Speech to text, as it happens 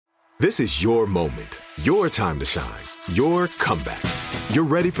This is your moment, your time to shine, your comeback. You're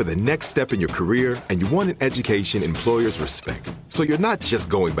ready for the next step in your career, and you want an education employers respect. So you're not just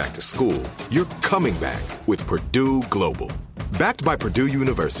going back to school, you're coming back with Purdue Global. Backed by Purdue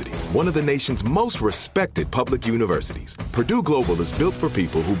University, one of the nation's most respected public universities, Purdue Global is built for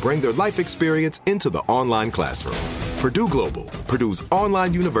people who bring their life experience into the online classroom. Purdue Global, Purdue's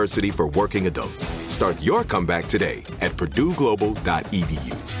online university for working adults. Start your comeback today at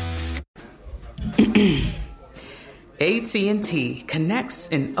purdueglobal.edu. AT&T connects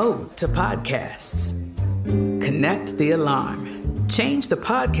an ode to podcasts. Connect the alarm. Change the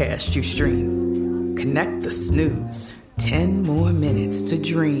podcast you stream. Connect the snooze. 10 more minutes to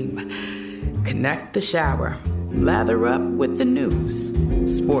dream. Connect the shower. Lather up with the news.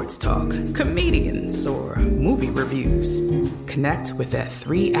 Sports talk, comedians, or movie reviews. Connect with that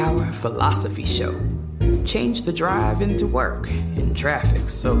 3-hour philosophy show. Change the drive into work in traffic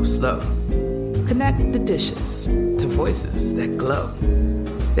so slow. Connect the dishes to voices that glow.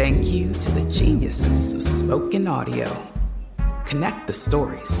 Thank you to the geniuses of spoken audio. Connect the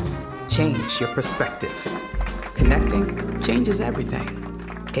stories. Change your perspective. Connecting changes everything.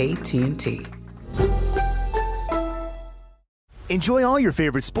 AT&T. Enjoy all your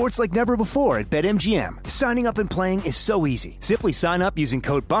favorite sports like never before at BetMGM. Signing up and playing is so easy. Simply sign up using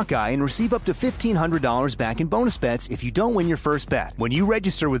code Buckeye and receive up to $1,500 back in bonus bets if you don't win your first bet. When you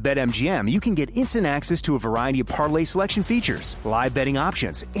register with BetMGM, you can get instant access to a variety of parlay selection features, live betting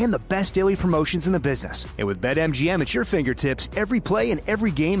options, and the best daily promotions in the business. And with BetMGM at your fingertips, every play and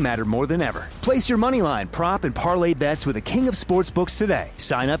every game matter more than ever. Place your moneyline, prop, and parlay bets with the king of sportsbooks today.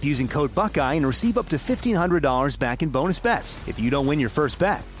 Sign up using code Buckeye and receive up to $1,500 back in bonus bets if you don't win your first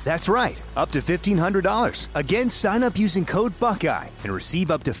bet. That's right, up to $1,500. Again, sign up using code Buckeye and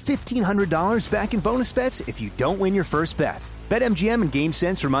receive up to $1,500 back in bonus bets if you don't win your first bet. BetMGM and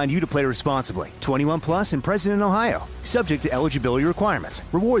GameSense remind you to play responsibly. 21 plus and present in Ohio. Subject to eligibility requirements.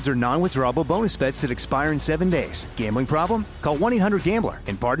 Rewards are non-withdrawable bonus bets that expire in 7 days. Gambling problem? Call 1-800-GAMBLER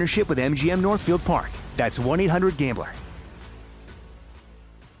in partnership with MGM Northfield Park. That's 1-800-GAMBLER.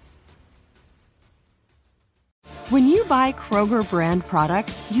 When you buy Kroger brand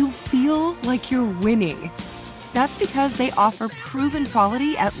products, you feel like you're winning. That's because they offer proven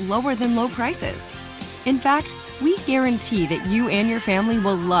quality at lower than low prices. In fact, we guarantee that you and your family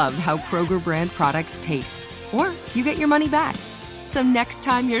will love how Kroger brand products taste, or you get your money back. So next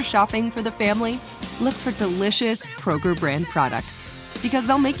time you're shopping for the family, look for delicious Kroger brand products, because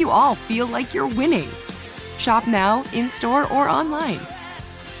they'll make you all feel like you're winning. Shop now, in-store, or online.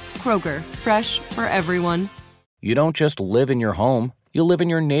 Kroger, fresh for everyone. You don't just live in your home, you live in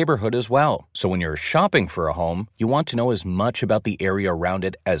your neighborhood as well. So when you're shopping for a home, you want to know as much about the area around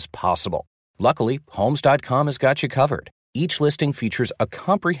it as possible. Luckily, Homes.com has got you covered. Each listing features a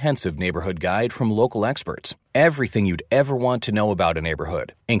comprehensive neighborhood guide from local experts. Everything you'd ever want to know about a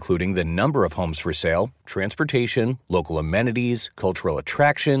neighborhood, including the number of homes for sale, transportation, local amenities, cultural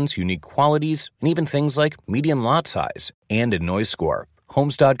attractions, unique qualities, and even things like median lot size and a noise score.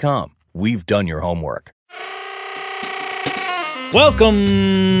 Homes.com. We've done your homework.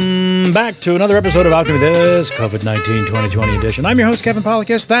 Welcome back to another episode of Optimum, this COVID-19 2020 edition. I'm your host, Kevin Pollak.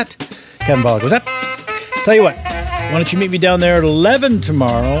 Yes, that Kevin Pollak. What's up? Tell you what, why don't you meet me down there at 11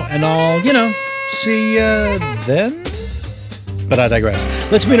 tomorrow, and I'll, see you then? But I digress.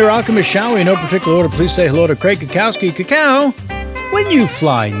 Let's meet our alchemist, shall we? In no particular order, please say hello to Craig Kakowski. Cacao, when you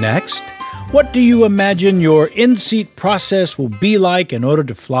fly next, what do you imagine your in-seat process will be like in order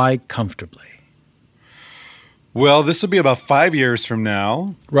to fly comfortably? Well, this will be about 5 years from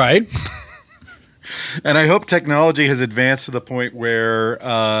now. Right. And I hope technology has advanced to the point where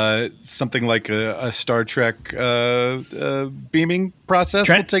something like a Star Trek beaming process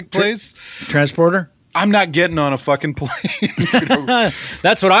will take place. Transporter? I'm not getting on a fucking plane.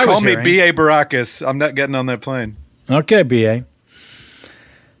 That's what I was hearing. Call me B.A. Baracus. I'm not getting on that plane. Okay, B.A.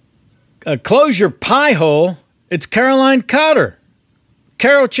 Close your pie hole. It's Caroline Cotter.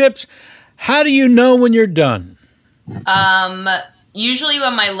 Carol Chips, how do you know when you're done? Usually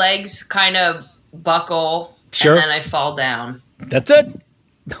when my legs kind of buckle, sure, and then I fall down. That's it.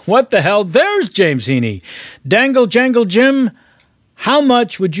 What the hell? There's James Heaney. Dangle Jangle Jim, how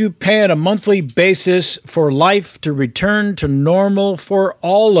much would you pay on a monthly basis for life to return to normal for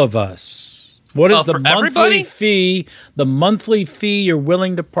all of us? What is the monthly fee? The monthly fee you're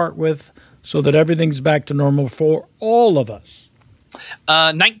willing to part with so that everything's back to normal for all of us?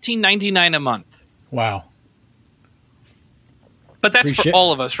 $19.99 a month. Wow. But that's for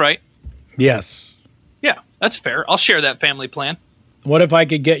all of us, right? Yes. Yeah, that's fair. I'll share that family plan. What if I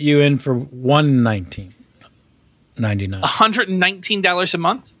could get you in for $119.99? $119 a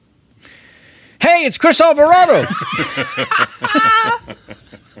month? Hey, it's Chris Alvarado.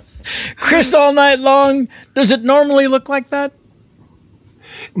 Chris all night long. Does it normally look like that?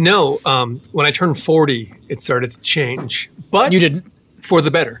 No. When I turned 40, it started to change. But you didn't. For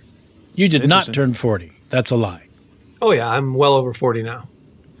the better. You did not turn 40. That's a lie. Oh, yeah. I'm well over 40 now.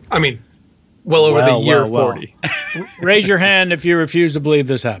 I mean, well over the year 40. Raise your hand if you refuse to believe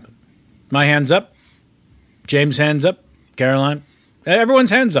this happened. My hand's up. James' hand's up. Caroline. Everyone's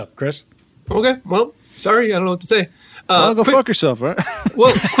hands up, Chris. Okay. Well, sorry. I don't know what to say. Go fuck yourself, right?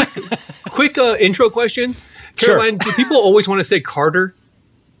 Well, quick intro question. Caroline, do people always want to say Carter?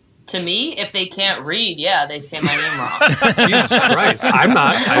 To me, if they can't read, yeah, they say my name wrong. Jesus Christ. I'm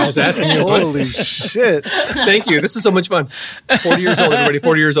not. I'm just asking you. Holy shit. Thank you. This is so much fun. 40 years old, everybody.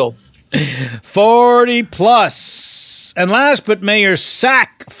 40 years old. 40 plus. And last, but may your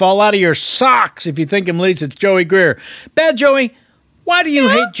sack fall out of your socks. If you think him leads, it's Joey Greer. Bad Joey, why do you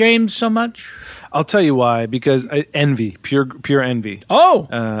hate James so much? I'll tell you why. Because envy, pure envy. Oh,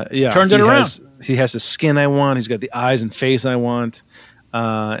 yeah. Turned it around. He has the skin I want. He's got the eyes and face I want.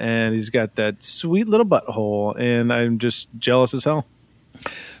 And he's got that sweet little butthole, and I'm just jealous as hell.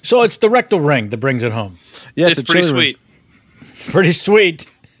 So it's the rectal ring that brings it home. Yeah, it's pretty sweet. Pretty sweet.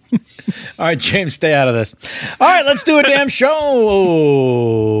 All right, James, stay out of this. All right, let's do a damn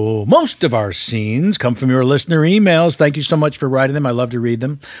show. Most of our scenes come from your listener emails. Thank you so much for writing them. I love to read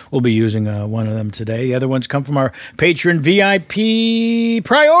them. We'll be using one of them today. The other ones come from our Patreon VIP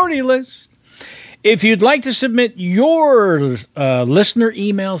priority list. If you'd like to submit your listener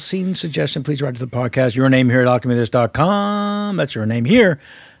email scene suggestion, please write to the podcast. Your name here at alchemythis.com. That's your name here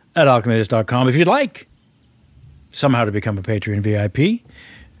at alchemythis.com. If you'd like somehow to become a Patreon VIP,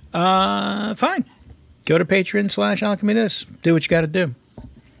 fine. Go to Patreon/alchemythis. Do what you got to do.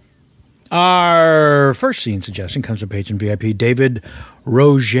 Our first scene suggestion comes from Patreon VIP David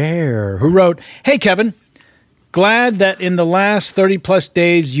Roger, who wrote, "Hey, Kevin. Glad that in the last 30-plus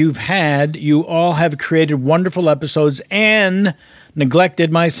days you all have created wonderful episodes and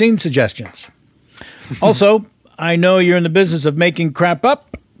neglected my scene suggestions. Also, I know you're in the business of making crap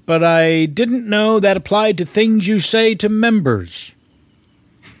up, but I didn't know that applied to things you say to members.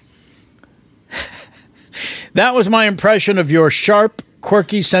 That was my impression of your sharp,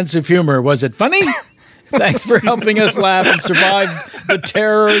 quirky sense of humor. Was it funny? Thanks for helping us laugh and survive the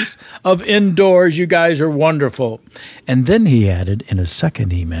terrors of indoors. You guys are wonderful." And then he added in a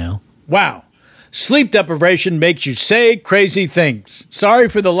second email, "Wow, sleep deprivation makes you say crazy things. Sorry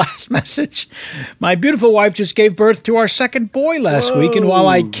for the last message. My beautiful wife just gave birth to our second boy last week, and while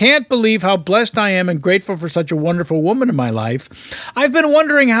I can't believe how blessed I am and grateful for such a wonderful woman in my life, I've been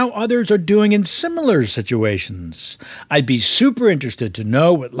wondering how others are doing in similar situations. I'd be super interested to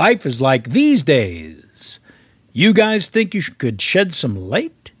know what life is like these days. You guys think you could shed some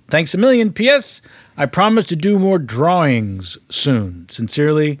light? Thanks a million. P.S. I promise to do more drawings soon.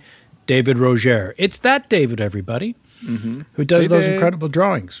 Sincerely, David Roger." It's that David, everybody, who does those incredible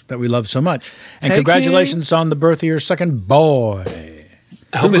drawings that we love so much. And congratulations on the birth of your second boy.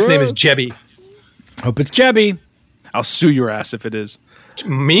 I hope his name is Jebby. Hope it's Jebby. I'll sue your ass if it is.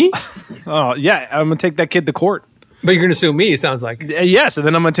 Me? Oh, yeah. I'm going to take that kid to court. But you're going to sue me, it sounds like. Yes, and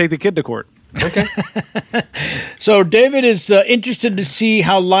then I'm going to take the kid to court. Okay. So David is interested to see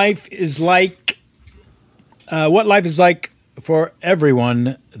how life is like, what life is like for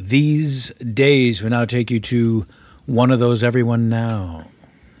everyone these days. We now take you to one of those everyone now.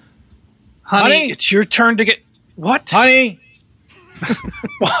 Honey, it's your turn to get... What? Honey?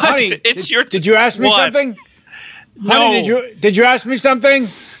 What? Honey, it's your... Did you ask me something? No. Honey, did you ask me something?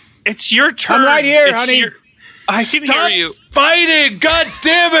 It's your turn. I'm right here, honey. I can hear you. Fighting! God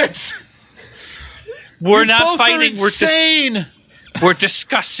damn it! We're You not both fighting. Are insane. We're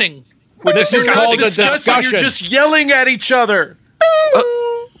discussing. This is called a discussion. You're just yelling at each other. Do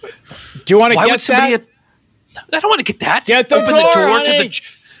you want to Why get would somebody that? I don't want to get that. Get the Open door, the door honey. to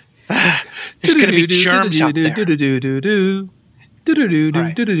the... There's going to be germs out there.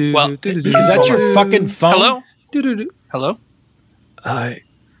 Well, Is that your fucking phone? Hello? Hello? Hi.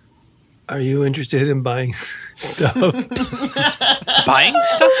 Are you interested in buying stuff? Buying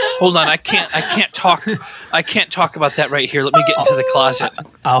stuff? Hold on, I can't talk about that right here. Let me get into the closet.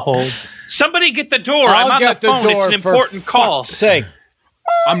 I'll hold. Somebody get the door. I'll I'm on get the phone. door It's an for important call. fuck's sake.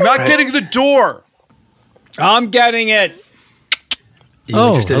 I'm not getting the door. I'm getting it. You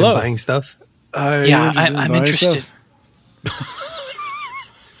interested in buying stuff? Yeah, I'm interested.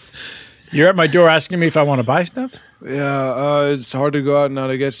 You're at my door asking me if I want to buy stuff? Yeah, it's hard to go out now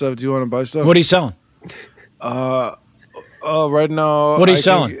to get stuff. Do you want to buy stuff? What are you selling? Right now. What are you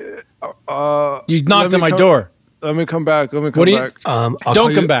selling? You knocked on my door. Let me come back. Don't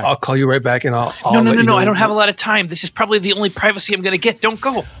come back. I'll call you right back, and I'll No. I don't have a lot of time. This is probably the only privacy I'm going to get. Don't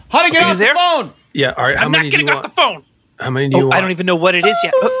go. Honey, get off the phone. Yeah, all right. I'm not getting off the phone. How many do you want? I don't even know what it is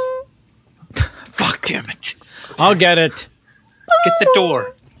yet. Oh. Fuck, damn it. I'll get it. Get the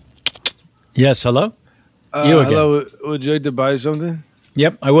door. Yes, hello? You again. Hello, would you like to buy something?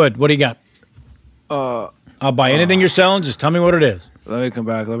 Yep, I would. What do you got? I'll buy anything you're selling. Just tell me what it is. Let me come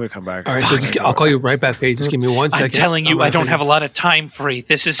back. All right, so I'll call you right back, Paige. Just give me 1 second. I'm telling you, I don't have a lot of time free.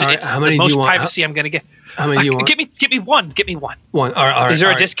 This is Right, it's the most privacy I'm going to get. How many do you want? Get me one. Get me one. One. All right. Is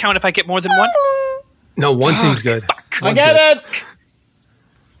there a discount if I get more than one? No, one seems good. I get it.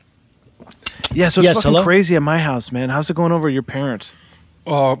 Yeah, so it's fucking crazy at my house, man. How's it going over at your parents?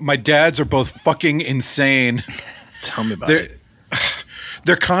 Oh, my dads are both fucking insane. Tell me about it.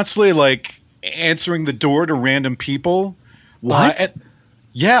 They're constantly like answering the door to random people. What?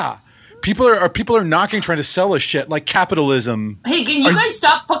 Yeah. People are knocking, trying to sell us shit like capitalism. Hey, can you guys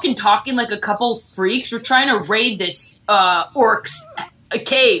stop fucking talking like a couple freaks? We're trying to raid this orc's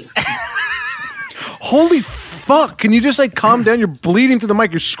cave. Holy fuck! Can you just like calm down? You're bleeding through the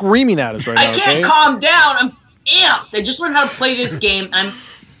mic. You're screaming at us right now. I can't calm down. I'm amped. I just learned how to play this game. I'm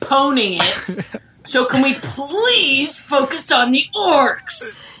poning it. So can we please focus on the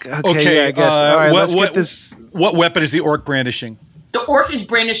orcs? Okay, yeah, I guess. All right, let's get this. What weapon is the orc brandishing? The orc is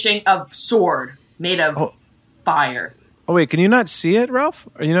brandishing a sword made of fire. Oh wait, can you not see it, Ralph?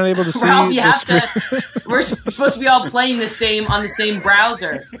 Are you not able to see? Ralph, you have to. We're supposed to be all playing on the same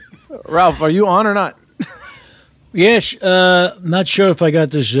browser. Ralph, are you on or not? Yes, not sure if I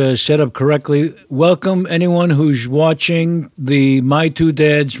got this set up correctly. Welcome anyone who's watching the My Two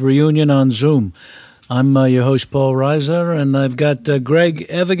Dads reunion on Zoom. I'm your host, Paul Reiser, and I've got Greg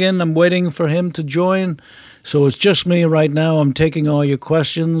Evigan. I'm waiting for him to join. So it's just me right now. I'm taking all your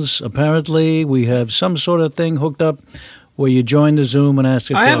questions. Apparently, we have some sort of thing hooked up where you join the Zoom and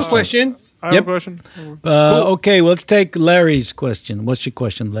ask a question. I have a question. I have a question. Okay, well, let's take Larry's question. What's your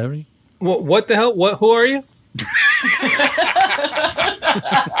question, Larry? What the hell? Who are you?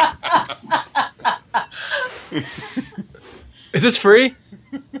 Is this free?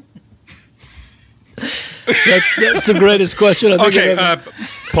 That's the greatest question I think I've ever.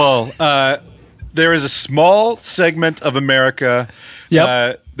 Paul, there is a small segment of America.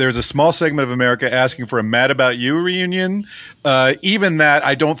 Yep. There's a small segment of America asking for a Mad About You reunion. Even that,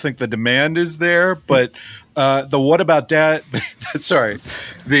 I don't think the demand is there. But the What About Dad? Sorry,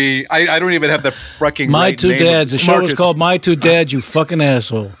 I don't even have the fucking My right Two name Dads. The show Marcus. is called My Two Dads. You fucking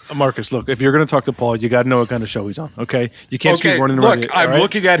asshole. Marcus, look, if you're going to talk to Paul, you got to know what kind of show he's on. Okay, you can't speak running around. Look, I'm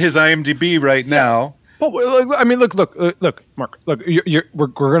looking at his IMDb right now. Well, I mean, look, Mark. Look, we're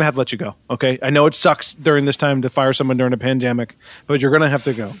going to have to let you go. Okay, I know it sucks during this time to fire someone during a pandemic, but you're going to have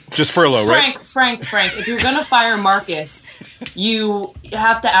to go. Just furlough, right? Frank. If you're gonna fire Marcus, you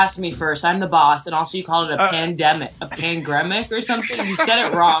have to ask me first. I'm the boss, and also you called it a pandemic, a pangremic or something. You said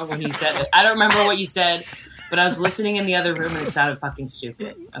it wrong when you said it. I don't remember what you said, but I was listening in the other room and it sounded fucking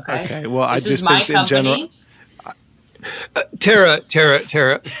stupid. Okay. Well, this I just is my think in company. general.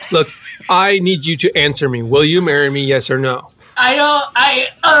 Tara. Look, I need you to answer me. Will you marry me? Yes or no?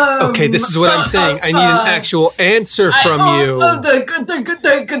 Okay, this is what I'm saying. I need an actual answer from you.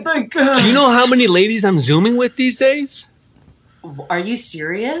 Do you know how many ladies I'm Zooming with these days? Are you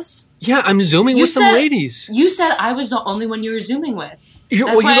serious? Yeah, I'm Zooming with some ladies. You said I was the only one you were Zooming with. You're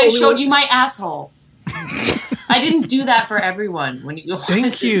why I showed one. you my asshole. I didn't do that for everyone. When you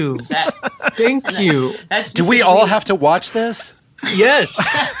Thank you. Thank you. Do we all have to watch this?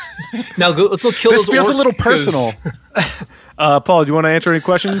 Yes. Now let's go kill this those feels orcs. a little personal. Paul, do you want to answer any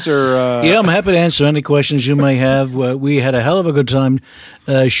questions? Or Yeah, I'm happy to answer any questions you may have. We had a hell of a good time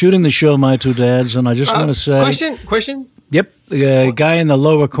shooting the show, My Two Dads, and I just want to say... Question? Yep, the guy in the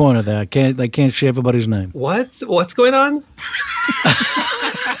lower corner there. I can't say everybody's name. What's going on?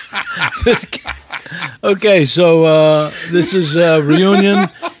 Okay, so this is a reunion.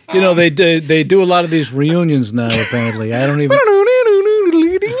 You know, they do a lot of these reunions now, apparently. I don't even...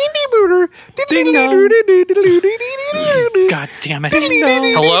 Ding dong. God damn it.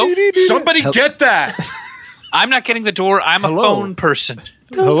 Hello? Somebody get that. I'm not getting the door. I'm a phone person.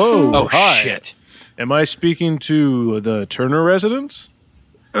 Hello. Oh, Hi. shit. Am I speaking to the Turner residence?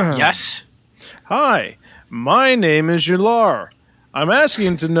 Yes? Hi, my name is Yular. I'm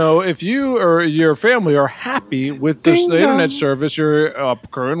asking to know if you or your family are happy with the internet service you're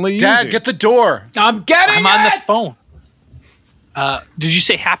currently using. Dad, get the door. I'm on the phone. Did you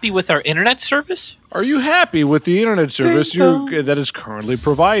say happy with our internet service? Are you happy with the internet service that is currently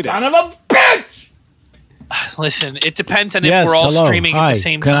provided? Son of a bitch! Listen, it depends on if we're all streaming at the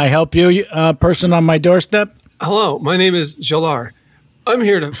same time. Can I help you, person on my doorstep? Hello, my name is Jolar. I'm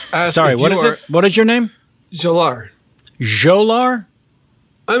here to ask. Sorry, what is it? What is your name? Jolar. Jolar?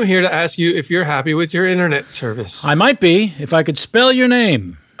 I'm here to ask you if you're happy with your internet service. I might be, if I could spell your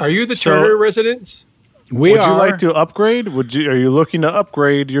name. Are you the Turner residents? Would you like to upgrade? Are you looking to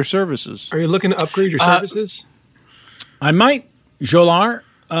upgrade your services? Are you looking to upgrade your services? I might, Jolar.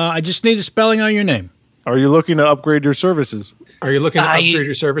 I just need a spelling on your name. Are you looking to upgrade your services? Are you looking to upgrade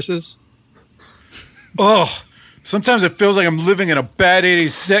your services? Oh, sometimes it feels like I'm living in a bad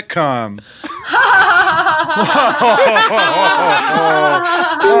 80s sitcom.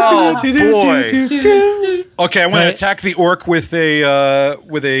 Oh, boy. Okay, I'm going to attack the orc with a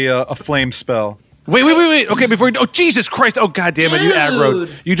flame spell. Wait. Okay, before oh Jesus Christ. Oh god damn it, you aggroed.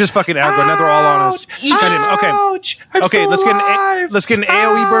 You just fucking aggroed. Now they're all on us. Ouch. Okay, let's get an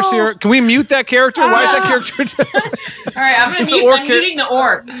AoE burst here. Can we mute that character? Why is that character? All right, I'm muting the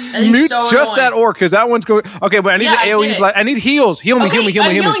orc. Mute so just that orc because that one's going. Okay, but I need an AoE. I need heals. Heal me. I'm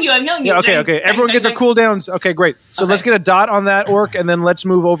healing you. Yeah, okay. Everyone get their cooldowns. Okay, great. So let's get a dot on that orc and then let's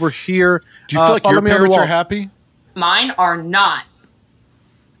move over here. Do you feel like your parents are happy? Mine are not.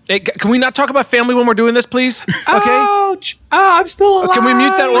 Hey, can we not talk about family when we're doing this, please? Okay. Ouch! I'm still alive. Can we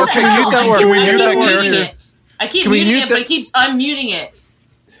mute that orc? Can we mute that orc? Can we mute that character? I keep muting it, but it keeps unmuting it.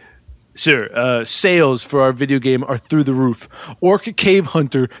 Sir, sales for our video game are through the roof. Orc Cave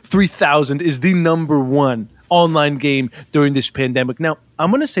Hunter 3000 is the #1 online game during this pandemic. Now, I'm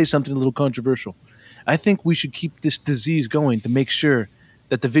going to say something a little controversial. I think we should keep this disease going to make sure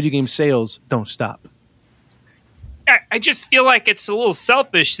that the video game sales don't stop. I just feel like it's a little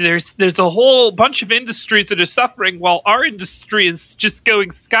selfish. There's a whole bunch of industries that are suffering while our industry is just going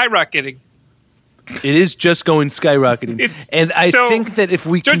skyrocketing. It is just going skyrocketing. And I think that if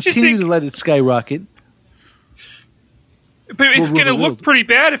we continue to let it skyrocket... But it's going to look pretty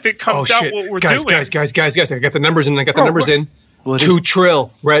bad if it comes out what we're doing. Guys, I got the numbers in. 2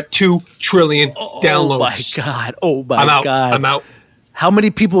 trill. We're at 2 trillion downloads. Oh my God. I'm out. How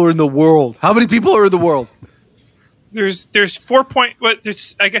many people are in the world? There's 4 point.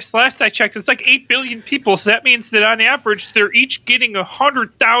 I guess last I checked, it's like 8 billion people. So that means that on average, they're each getting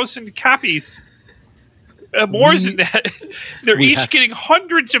 100,000 copies. More than that, they're each getting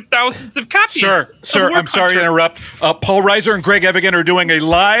hundreds of thousands of copies. Sir, I'm sorry to interrupt. Paul Reiser and Greg Evigan are doing a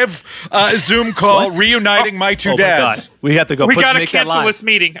live Zoom call reuniting my two dads. God. We have to go. We got to cancel this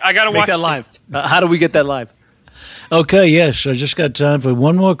meeting. I got to watch that live. How do we get that live? Okay, yes, I just got time for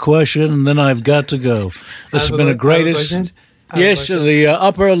one more question, and then I've got to go. This has been the greatest. Yes, the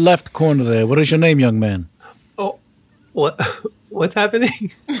upper left corner there. What is your name, young man? Oh, what's happening?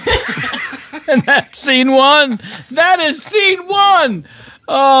 And that's scene 1. That is scene 1.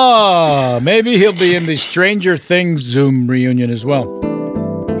 Oh, maybe he'll be in the Stranger Things Zoom reunion as well.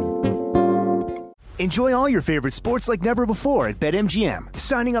 Enjoy all your favorite sports like never before at BetMGM.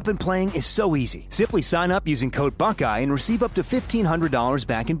 Signing up and playing is so easy. Simply sign up using code Buckeye and receive up to $1,500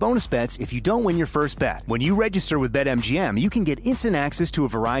 back in bonus bets if you don't win your first bet. When you register with BetMGM, you can get instant access to a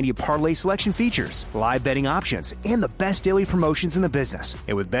variety of parlay selection features, live betting options, and the best daily promotions in the business.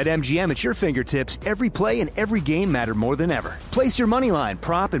 And with BetMGM at your fingertips, every play and every game matter more than ever. Place your moneyline,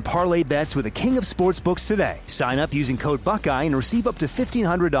 prop, and parlay bets with the king of sportsbooks today. Sign up using code Buckeye and receive up to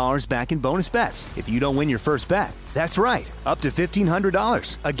 $1,500 back in bonus bets if you don't win your first bet. That's right, up to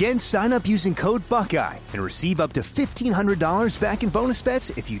 $1,500. Again, sign up using code Buckeye and receive up to $1,500 back in bonus bets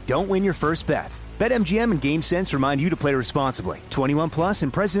if you don't win your first bet. BetMGM and GameSense remind you to play responsibly. 21 plus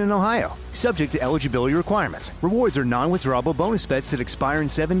and present in Ohio. Subject to eligibility requirements. Rewards are non-withdrawable bonus bets that expire in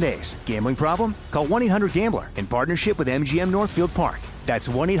 7 days. Gambling problem? Call 1-800-GAMBLER in partnership with MGM Northfield Park. That's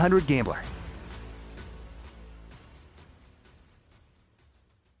 1-800-GAMBLER.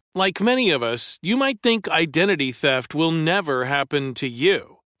 Like many of us, you might think identity theft will never happen to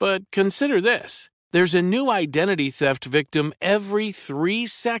you. But consider this. There's a new identity theft victim every 3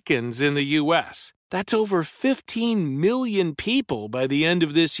 seconds in the U.S. That's over 15 million people by the end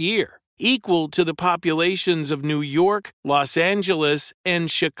of this year, equal to the populations of New York, Los Angeles,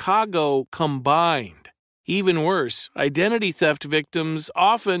 and Chicago combined. Even worse, identity theft victims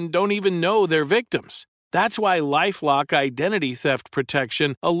often don't even know they're victims. That's why LifeLock Identity Theft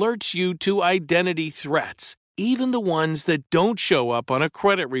Protection alerts you to identity threats, even the ones that don't show up on a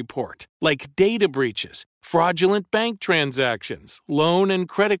credit report, like data breaches, fraudulent bank transactions, loan and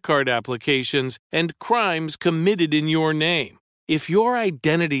credit card applications, and crimes committed in your name. If your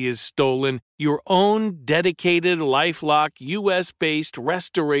identity is stolen, your own dedicated LifeLock U.S.-based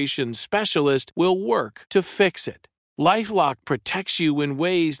restoration specialist will work to fix it. LifeLock protects you in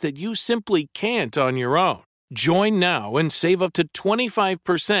ways that you simply can't on your own. Join now and save up to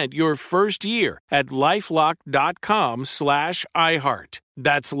 25% your first year at LifeLock.com/iHeart.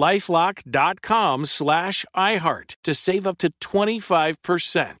 That's LifeLock.com/iHeart to save up to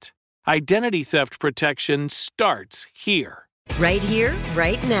 25%. Identity theft protection starts here. Right here,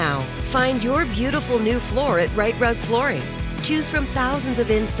 right now. Find your beautiful new floor at Right Rug Flooring. Choose from thousands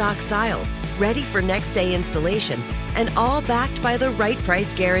of in-stock styles, ready for next day installation, and all backed by the right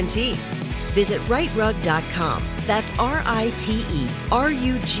price guarantee. Visit rightrug.com. That's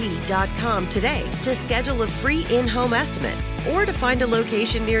RITERUG.com today to schedule a free in-home estimate or to find a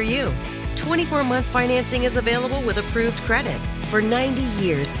location near you. 24-month financing is available with approved credit. For 90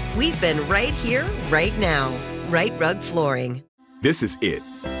 years, we've been right here, right now. Right Rug Flooring. This is it.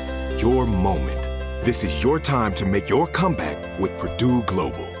 Your moment. This is your time to make your comeback with Purdue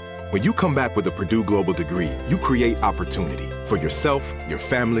Global. When you come back with a Purdue Global degree, you create opportunity for yourself, your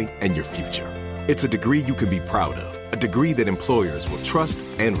family, and your future. It's a degree you can be proud of, a degree that employers will trust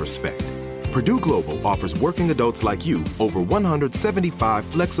and respect. Purdue Global offers working adults like you over 175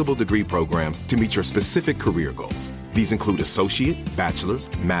 flexible degree programs to meet your specific career goals. These include associate, bachelor's,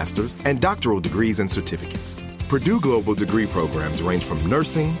 master's, and doctoral degrees and certificates. Purdue Global degree programs range from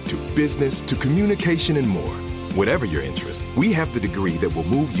nursing to business to communication and more. Whatever your interest, we have the degree that will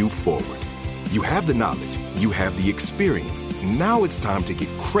move you forward. You have the knowledge, you have the experience. Now it's time to get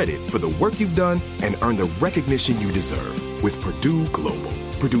credit for the work you've done and earn the recognition you deserve with Purdue Global,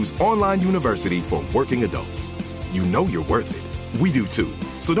 Purdue's online university for working adults. You know you're worth it. We do too.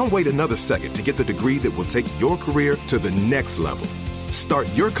 So don't wait another second to get the degree that will take your career to the next level. Start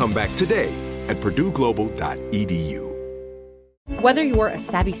your comeback today at purdueglobal.edu. Whether you're a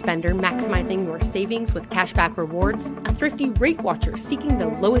savvy spender maximizing your savings with cashback rewards, a thrifty rate watcher seeking the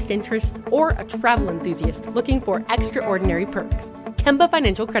lowest interest, or a travel enthusiast looking for extraordinary perks, Kemba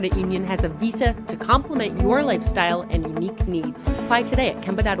Financial Credit Union has a visa to complement your lifestyle and unique needs. Apply today at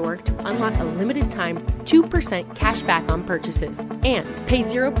Kemba.org to unlock a limited-time 2% cash back on purchases and pay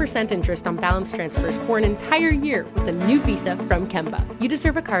 0% interest on balance transfers for an entire year with a new visa from Kemba. You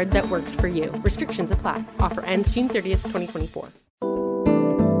deserve a card that works for you. Restrictions apply. Offer ends June 30th, 2024.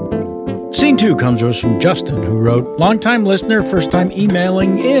 Scene 2 comes to us from Justin, who wrote, longtime listener, first time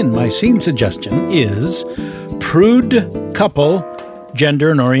emailing in. My scene suggestion is prude couple, gender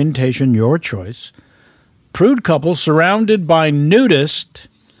and orientation, your choice. Prude couple surrounded by nudists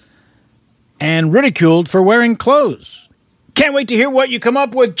and ridiculed for wearing clothes. Can't wait to hear what you come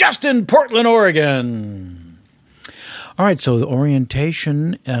up with. Justin, Portland, Oregon. All right, so the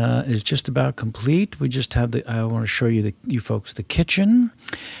orientation is just about complete. We just have I want to show you you folks the kitchen.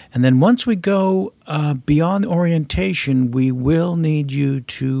 And then once we go beyond the orientation, we will need you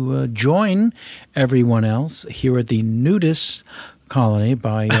to join everyone else here at the nudist colony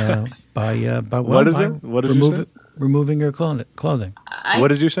by what is it? What did you say? Removing your clothing. What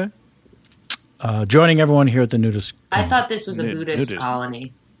did you say? Joining everyone here at the nudist colony. I thought this was a Buddhist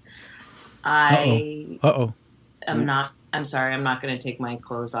colony. Uh-oh. I'm sorry, I'm not going to take my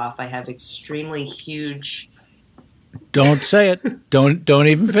clothes off. I have extremely huge... Don't say it. Don't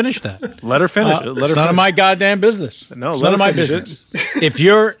even finish that. Let her finish it. It's none of my goddamn business. No, it's none of my business. If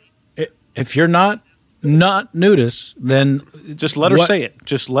you're not nudist, then just let her say it.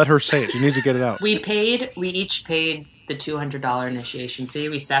 Just let her say it. She needs to get it out. We each paid the $200 initiation fee.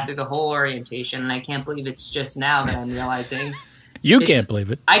 We sat through the whole orientation, and I can't believe it's just now that I'm realizing... You can't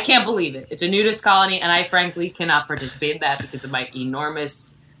believe it. I can't believe it. It's a nudist colony, and I frankly cannot participate in that because of my enormous,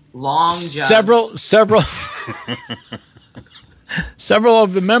 long jugs. Several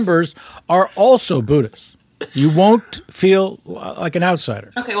of the members are also Buddhists. You won't feel like an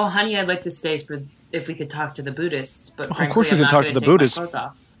outsider. Okay, well, honey, I'd like to stay if we could talk to the Buddhists, but frankly, of course we can talk to the Buddhists.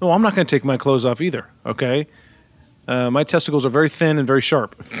 No, I'm not going to take my clothes off either. Okay, my testicles are very thin and very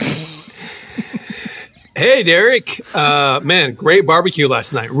sharp. Hey, Derek. Man, great barbecue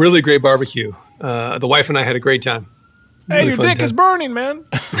last night. Really great barbecue. The wife and I had a great time. Hey, your dick is burning, man.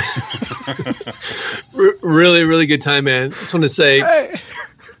 Really, really good time, man. Just want to say,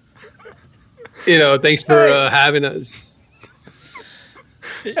 thanks for having us.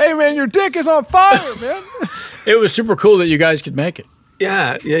 Hey, man, your dick is on fire, man. It was super cool that you guys could make it.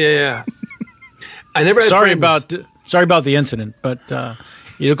 Yeah. I never had sorry about the incident, but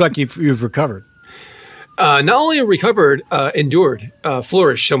you look like you've recovered. Not only recovered, endured,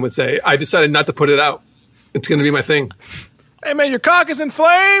 flourished, some would say. I decided not to put it out. It's going to be my thing. Hey, man, your cock is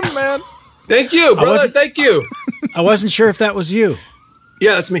inflamed, man. Thank you, brother. Thank you. I wasn't sure if that was you.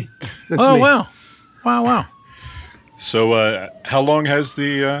 Yeah, that's me. That's me. Wow. Wow. So how long has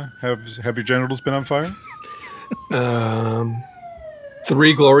have your genitals been on fire?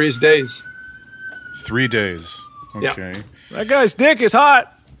 3 glorious days. 3 days. Okay. Yeah. That guy's dick is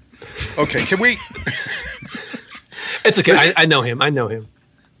hot. Okay, can we... It's okay. I know him.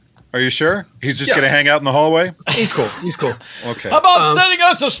 Are you sure? He's just going to hang out in the hallway? He's cool. Okay. How about sending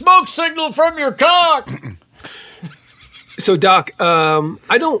us a smoke signal from your cock? So, Doc, I'm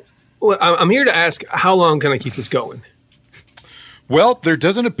here to ask, how long can I keep this going? Well, there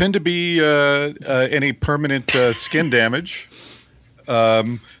doesn't appear to be any permanent skin damage.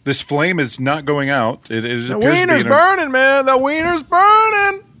 This flame is not going out. It The appears to be wiener's burning, man. The wiener's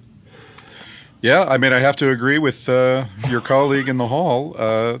burning. Yeah, I mean, I have to agree with your colleague in the hall.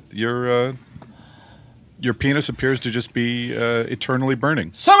 Your penis appears to just be eternally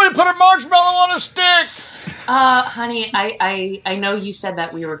burning. Somebody put a marshmallow on a stick. Honey, I know you said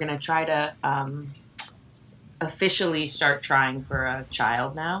that we were going to try to officially start trying for a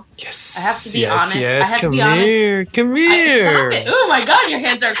child now. Yes. I have to be honest. Yes. I have Come to be honest. here. Come here. Stop it. Oh my God, your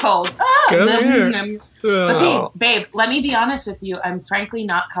hands are cold. Come here. But babe, let me be honest with you. I'm frankly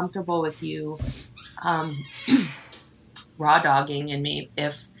not comfortable with you raw dogging in me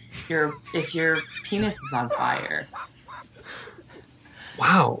if your penis is on fire.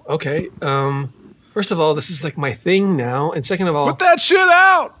 Wow. Okay. First of all, this is like my thing now, and second of all, Put that shit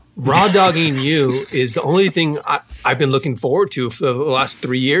out. raw dogging you is the only thing I've been looking forward to for the last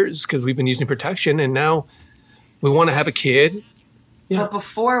 3 years because we've been using protection, and now we want to have a kid. Yeah. But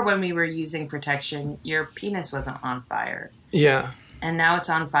before, when we were using protection, your penis wasn't on fire. Yeah. And now it's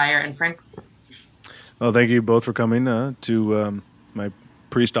on fire, and frankly... Well, thank you both for coming to my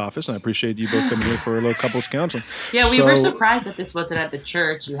priest office. I appreciate you both coming here for a little couples counseling. Yeah, we were surprised that this wasn't at the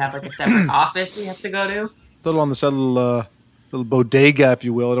church. You have like a separate office we have to go to. A little on the side, little bodega, if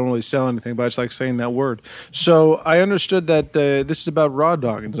you will. I don't really sell anything, but I just like saying that word. So I understood that this is about raw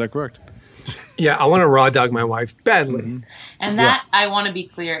dogging. Is that correct? Yeah, I want to raw dog my wife badly. Mm-hmm. And that, I want to be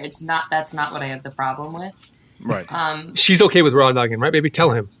clear, that's not what I have the problem with. Right. She's okay with raw dogging, right, baby?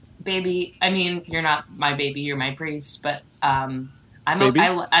 Tell him. Baby, I mean, you're not my baby, you're my priest, but I'm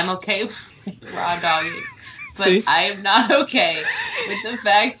okay with raw dogging. But See? I am not okay with the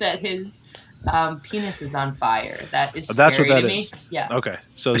fact that his penis is on fire. That is scary That's what that to me. is. Yeah. Okay.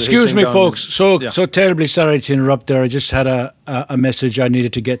 So Excuse me, folks. So terribly sorry to interrupt there. I just had a message I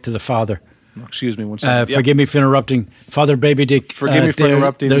needed to get to the father. Excuse me one second. Forgive me for interrupting. Father Baby Dick. Forgive me for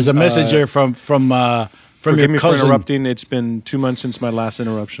interrupting. There's a message here from your Forgive me cousin. for interrupting. It's been 2 months since my last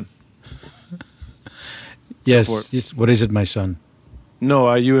interruption. Yes. What is it, my son? No,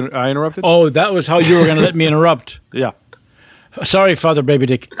 I interrupted? Oh, that was how you were going to let me interrupt. Yeah. Sorry, Father Baby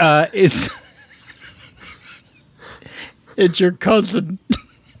Dick. It's your cousin.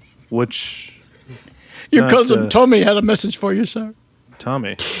 Which? Your cousin Tommy had a message for you, sir.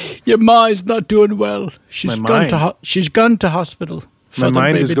 Tommy. Your ma is not doing well. She's My gone to hospital. My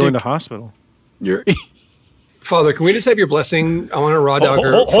mind is going to Dick. hospital. Father, can we just have your blessing? I want a raw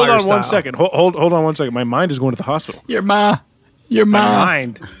dogger. Hold on style. 1 second. Hold on 1 second. My mind is going to the hospital. Your ma. My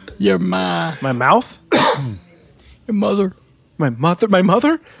mind. Your ma. My mouth. Your mother. My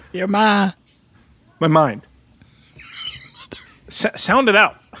mother. Your ma. My mind. Sound it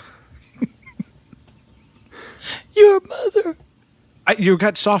out. Your mother. You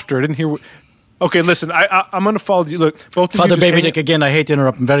got softer. I didn't hear. Okay, listen. I'm going to follow you. Look, both of Father you Baby Dick, again, I hate to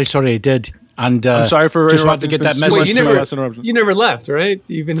interrupt. I'm very sorry I did. And I'm sorry for just wanted to get that message. You never left, right?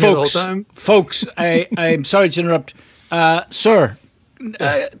 You've been here the whole time. Folks, I'm sorry to interrupt. Sir,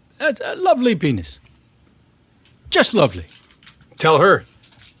 that's a lovely penis. Just lovely. Tell her.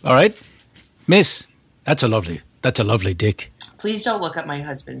 All right? Miss, that's a lovely dick. Please don't look at my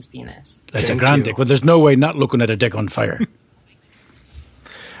husband's penis. That's a grand dick. Well, there's no way not looking at a dick on fire.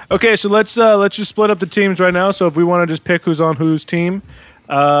 Okay, so let's just split up the teams right now. So if we want to just pick who's on whose team,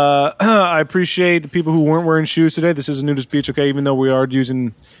 I appreciate the people who weren't wearing shoes today. This is a nudist beach, okay, even though we are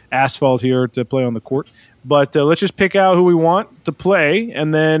using asphalt here to play on the court. But let's just pick out who we want to play,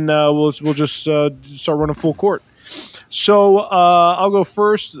 and then we'll just start running full court. So I'll go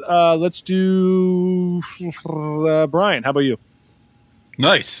first. Let's do Brian. How about you?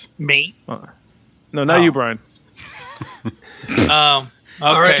 Nice. Me? No, not you, Brian.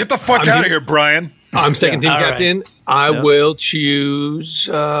 All right, get the fuck out of here, Brian. I'm second team All captain. right. I will choose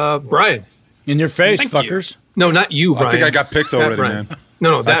Brian. In your face, Thank fuckers. No, not you, Brian. I think I got picked already, Brian. man.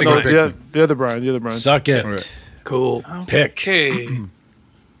 No, that I think I Brian. picked The other Brian. Suck it. All right. Cool. Pick. Okay.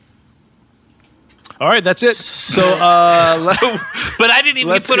 All right, that's it. So, But I didn't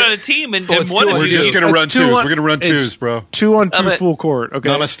even get put on a team and it's one two of on We're two. just going to It's run 2 twos. on- We're going to run it's twos, bro. 2-on-2 full court. Okay.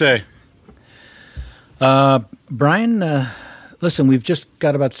 Namaste. Brian, listen, we've just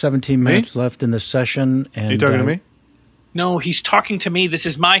got about 17 minutes left in this session. And, Are you talking to me? No, he's talking to me. This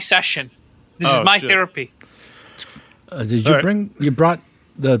is my session. This is my therapy. Did you you brought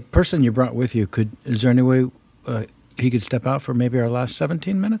the person you brought with you, is there any way he could step out for maybe our last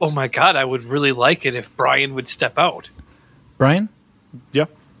 17 minutes? Oh my God, I would really like it if Brian would step out. Brian? Yeah.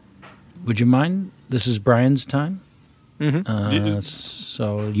 Would you mind? This is Brian's time.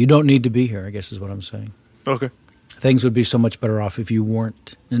 So you don't need to be here, I guess is what I'm saying. Okay. Things would be so much better off if you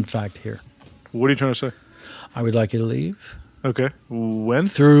weren't, in fact, here. What are you trying to say? I would like you to leave. Okay. When?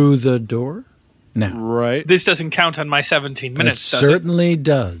 Through the door. Now. Right. This doesn't count on my 17 minutes, it does certainly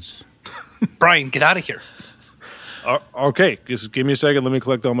does. Brian, get out of here. Okay. Just give me a second. Let me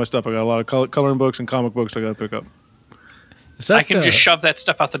collect all my stuff. I got a lot of coloring books and comic books I got to pick up. I can just shove that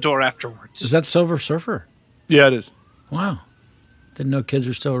stuff out the door afterwards. Is that Silver Surfer? Yeah, it is. Wow. Didn't know kids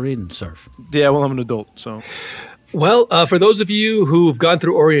are still reading Surf. Yeah, well, I'm an adult, so. Well, for those of you who've gone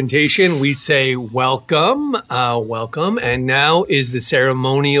through orientation, we say welcome, welcome. And now is the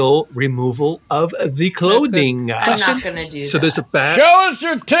ceremonial removal of the clothing. I'm not going to do So that. there's a bat. Show us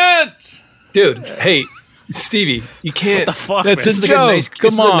your tits! Dude, hey, Stevie, you can't. What the fuck, That's man? a joke.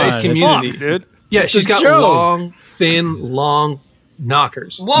 Come on. Nice community. Fuck, dude. Yeah, It's she's a got joke. long, thin, long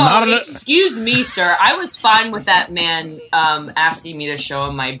knockers. Whoa, excuse me, sir. I was fine with that man asking me to show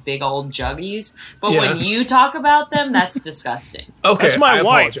him my big old juggies, but when you talk about them, that's disgusting. Okay, That's my I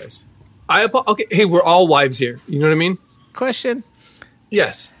wife. apologize. Okay, hey, we're all wives here. You know what I mean? Question.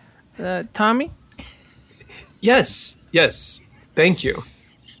 Yes. Tommy? Yes. Thank you.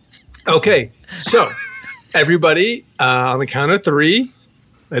 Okay, so everybody, on the count of 3,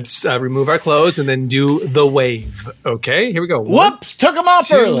 let's remove our clothes and then do the wave. Okay, here we go. Whoops! Took them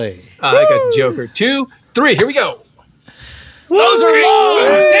off early. That guy's a joker. 2, 3, here we go. Those are long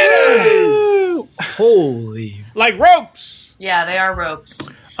titties! Holy. Like ropes. Yeah, they are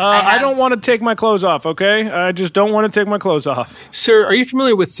ropes. I don't want to take my clothes off, okay? I just don't want to take my clothes off. Sir, are you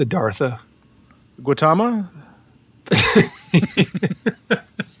familiar with Siddhartha? Gautama?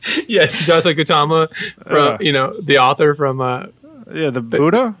 Yes, Siddhartha Gautama, the author from... the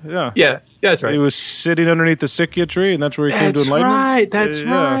Buddha? Yeah. Yeah, that's right. He was sitting underneath the Sikya tree, and that's where he came to enlightenment? That's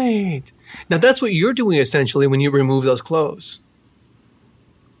right. Now, that's what you're doing, essentially, when you remove those clothes.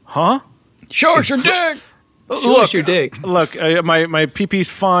 Huh? Show us your dick. Show us your dick. Look, my pee-pee's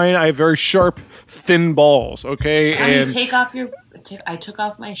fine. I have very sharp, thin balls, okay? And take off I took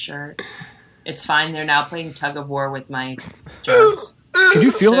off my shirt. It's fine. They're now playing tug of war with my jugs. Can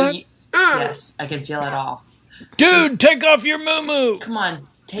you feel that? Yes, I can feel it all. Dude, take off your moo-moo. Come on,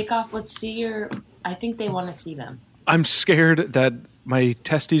 take off. Let's see your... I think they want to see them. I'm scared that my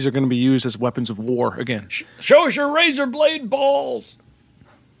testes are going to be used as weapons of war again. Show us your razor blade balls.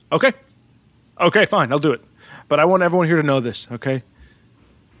 Okay, fine. I'll do it. But I want everyone here to know this, okay?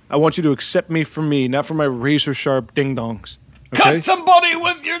 I want you to accept me for me, not for my razor-sharp ding-dongs. Okay? Cut somebody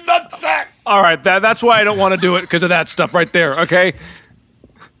with your nutsack. All right, that's why I don't want to do it, because of that stuff right there, okay?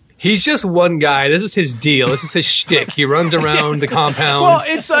 He's just one guy. This is his deal. This is his shtick. He runs around the compound. Well,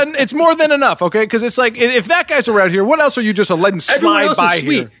 it's more than enough, okay? Because it's like, if that guy's around here, what else are you just letting Everyone slide else by is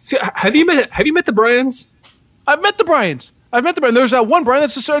sweet. here? So, have you met the Bryans? I've met the Bryans. There's that one Brian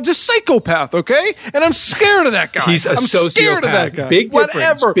that's just psychopath, okay? And I'm scared of that guy. He's a I'm scared of sociopath. that guy. Big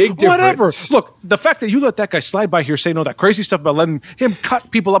difference. Whatever. Look, the fact that you let that guy slide by here saying all that crazy stuff about letting him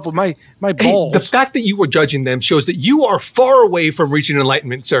cut people up with my balls. Hey, the fact that you were judging them shows that you are far away from reaching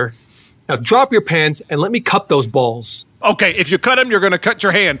enlightenment, sir. Now drop your pants and let me cup those balls. Okay, if you cut him, you're going to cut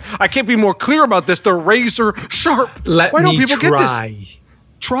your hand. I can't be more clear about this. They're razor sharp. Why don't people try. get this?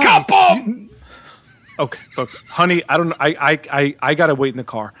 Try. Cup them! Okay, look, honey, I gotta wait in the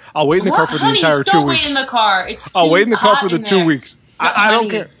car. I'll wait in the car for the entire 2 weeks. Wait in the car. It's too I'll wait in the car hot for the in 2 there. weeks. I don't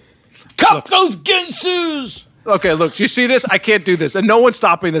care. Cup those ginsus. Okay, look, do you see this? I can't do this, and no one's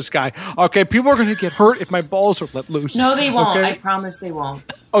stopping this guy. Okay, people are gonna get hurt if my balls are let loose. No, they won't. Okay? I promise they won't.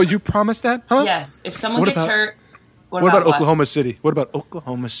 Oh, you promise that? Huh? Yes. If someone What gets about- hurt, What about Oklahoma City? What about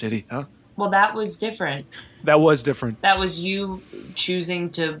Oklahoma City? Huh? Well, that was different. That was different. That was you choosing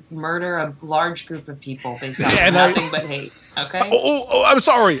to murder a large group of people based on And nothing but hate. Okay. Oh, I'm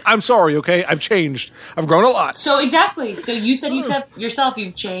sorry. Okay, I've changed. I've grown a lot. So exactly. So you said yourself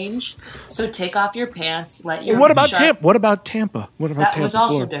you've changed. So take off your pants. Let your What about sharp- Tampa? What about Tampa? What about That Tampa? was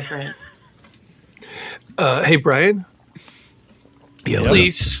also Florida? different. Hey, Brian. Yeah,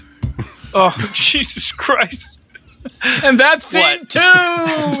 Please. Oh, Jesus Christ. And that's scene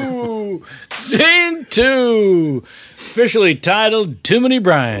 2. Scene 2. Officially titled Too Many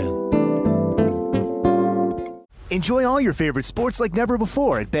Brian. Enjoy all your favorite sports like never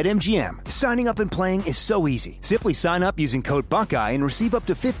before at BetMGM. Signing up and playing is so easy. Simply sign up using code Buckeye and receive up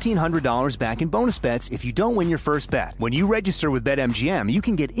to $1,500 back in bonus bets if you don't win your first bet. When you register with BetMGM, you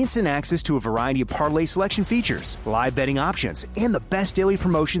can get instant access to a variety of parlay selection features, live betting options, and the best daily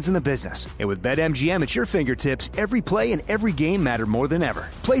promotions in the business. And with BetMGM at your fingertips, every play and every game matter more than ever.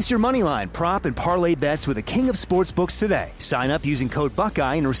 Place your moneyline, prop, and parlay bets with the king of sportsbooks today. Sign up using code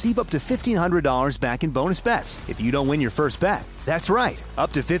Buckeye and receive up to $1,500 back in bonus bets if you don't win your first bet. That's right,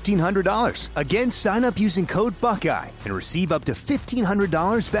 up to $1,500. Again, sign up using code Buckeye and receive up to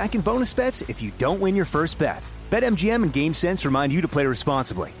 $1,500 back in bonus bets if you don't win your first bet. BetMGM and GameSense remind you to play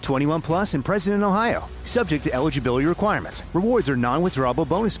responsibly. 21 plus and present in Ohio. Subject to eligibility requirements. Rewards are non-withdrawable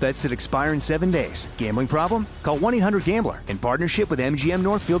bonus bets that expire in 7 days. Gambling problem? Call 1-800-GAMBLER in partnership with MGM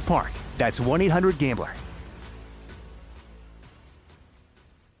Northfield Park. That's 1-800-GAMBLER.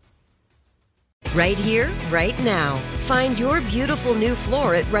 Right here, right now. Find your beautiful new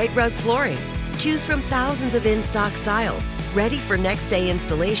floor at Right Rug Flooring. Choose from thousands of in-stock styles, ready for next day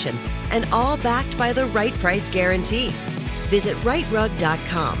installation, and all backed by the right price guarantee. Visit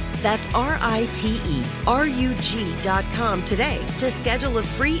rightrug.com. That's RITERUG.com today to schedule a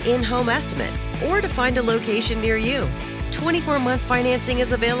free in-home estimate or to find a location near you. 24-month financing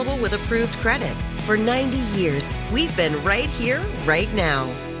is available with approved credit. For 90 years, we've been right here, right now.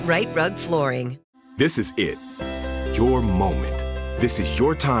 Right Rug Flooring. This is it. Your moment. This is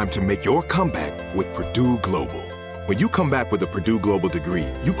your time to make your comeback with Purdue Global. When you come back with a Purdue Global degree,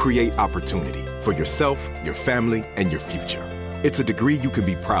 you create opportunity for yourself, your family, and your future. It's a degree you can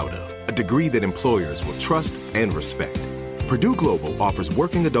be proud of, a degree that employers will trust and respect. Purdue Global offers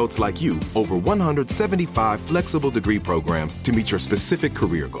working adults like you over 175 flexible degree programs to meet your specific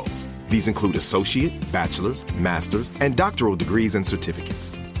career goals. These include associate, bachelor's, master's, and doctoral degrees and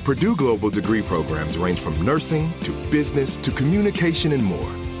certificates. Purdue Global degree programs range from nursing to business to communication and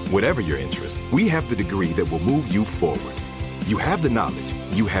more. Whatever your interest, we have the degree that will move you forward. You have the knowledge,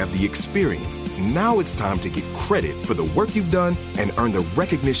 you have the experience. Now it's time to get credit for the work you've done and earn the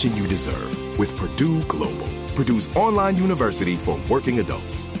recognition you deserve with Purdue Global, Purdue's online university for working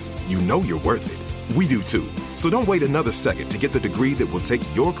adults. You know you're worth it. We do too. So don't wait another second to get the degree that will take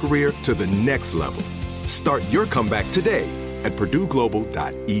your career to the next level. Start your comeback today at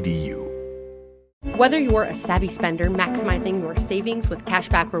purdueglobal.edu. Whether you're a savvy spender maximizing your savings with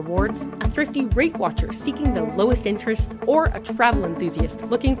cashback rewards, a thrifty rate watcher seeking the lowest interest, or a travel enthusiast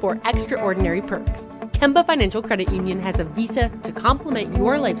looking for extraordinary perks, Kemba Financial Credit Union has a visa to complement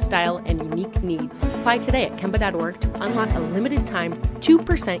your lifestyle and unique needs. Apply today at Kemba.org to unlock a limited time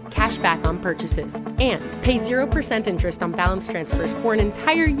 2% cash back on purchases and pay 0% interest on balance transfers for an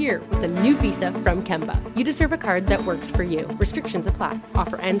entire year with a new visa from Kemba. You deserve a card that works for you. Restrictions apply.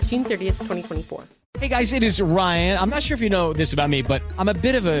 Offer ends June 30th, 2024. Hey guys, it is Ryan. I'm not sure if you know this about me, but I'm a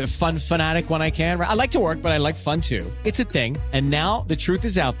bit of a fun fanatic when I can. I like to work, but I like fun too. It's a thing. And now the truth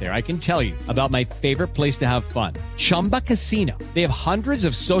is out there. I can tell you about my favorite place to have fun. Chumba Casino. They have hundreds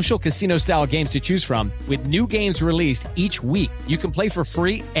of social casino style games to choose from with new games released each week. You can play for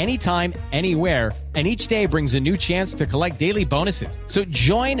free anytime, anywhere. And each day brings a new chance to collect daily bonuses. So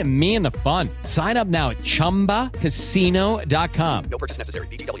join me in the fun. Sign up now at ChumbaCasino.com. No purchase necessary.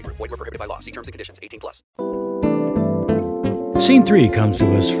 VGW Group. Void where prohibited by law. See terms and conditions. 18+. Scene 3 comes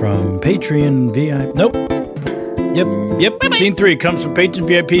to us from Patreon VIP. Nope. Yep. Scene 3 comes from Patreon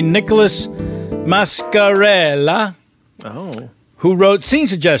VIP Nicholas Mascarella. Oh. Who wrote, scene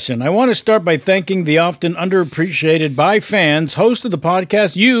suggestion. I want to start by thanking the often underappreciated by fans host of the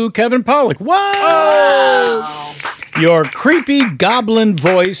podcast, you, Kevin Pollak. Whoa! Oh! Your creepy goblin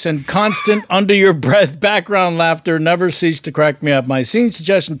voice and constant under-your-breath background laughter never cease to crack me up. My scene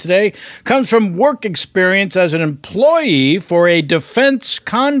suggestion today comes from work experience as an employee for a defense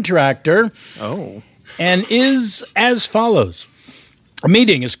contractor. Oh. And is as follows. A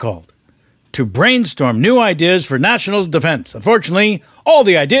meeting is called to brainstorm new ideas for national defense. Unfortunately, all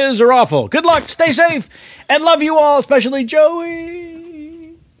the ideas are awful. Good luck, stay safe, and love you all, especially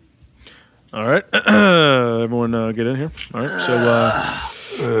Joey. All right. Everyone get in here. All right. So,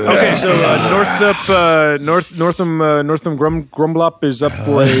 okay. So, Northam Grumblop is up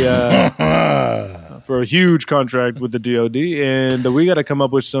for a huge contract with the DoD, and we got to come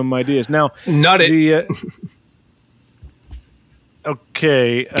up with some ideas. Now, not it.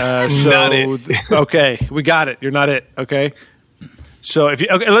 Okay, not it. Okay, we got it. You're not it. Okay, so if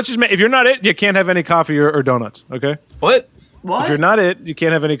you're not it, you can't have any coffee or donuts. Okay, what? What? If you're not it, you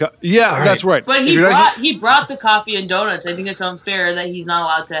can't have any. Yeah, that's right. But he brought the coffee and donuts. I think it's unfair that he's not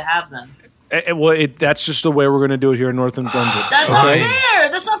allowed to have them. That's just the way we're going to do it here in Northumberland. That's not fair.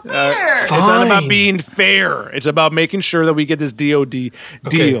 That's not fair. It's not about being fair. It's about making sure that we get this DOD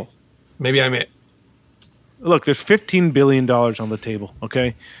deal. Maybe I'm it. Look, there's $15 billion on the table,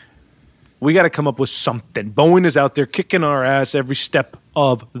 okay? We got to come up with something. Boeing is out there kicking our ass every step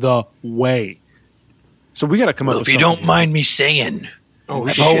of the way. So we got to come up with something. If you don't mind me saying,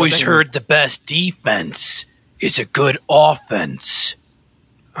 I've always heard the best defense is a good offense.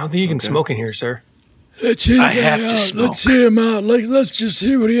 I don't think you can smoke in here, sir. Let's hear I have to smoke. Let's hear him out. Let's just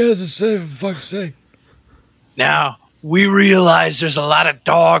hear what he has to say, for fuck's sake. Now, we realize there's a lot of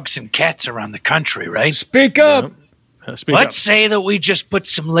dogs and cats around the country, right? Speak up. Let's say that we just put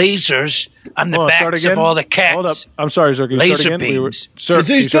some lasers on the backs of all the cats. Hold up. I'm sorry, sir. Can you Laser start again? beams. Sir, Is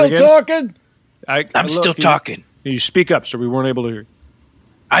he still talking? I'm still talking. You speak up, sir. We weren't able to hear you.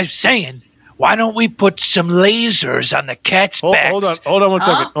 I'm saying, why don't we put some lasers on the cat's backs? Hold on one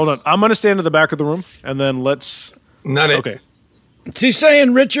second. Hold on. I'm going to stand in the back of the room, and then let's... Not it. Okay. Is he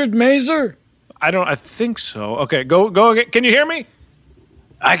saying Richard Mazer? I think so. Okay, go again. Can you hear me?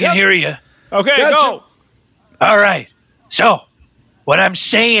 I can hear you. Okay, Gotcha. go. All right. So, what I'm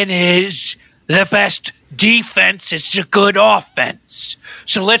saying is the best defense is a good offense.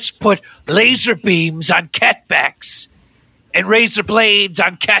 So let's put laser beams on cat backs and razor blades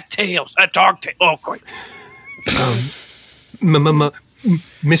on cat tails, dog tail. Oh, great.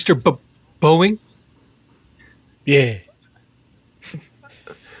 Mr. Boeing? Yeah.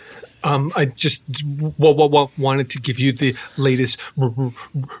 I just wanted to give you the latest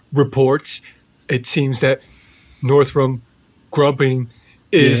reports. It seems that Northrop Grubbing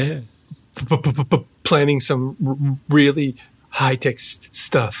is planning some really high-tech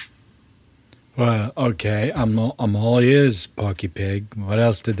stuff. Well, okay. I'm all ears, Porky Pig. What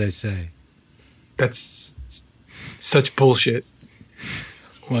else did they say? That's such bullshit.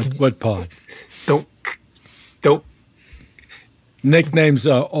 What part? Don't. Nicknames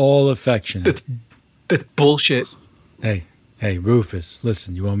are all affectionate. That's bullshit. Hey, Rufus,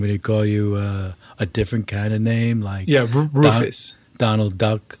 listen, you want me to call you a different kind of name? Like Rufus. Donald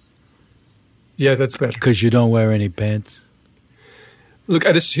Duck? Yeah, that's better. Because you don't wear any pants? Look,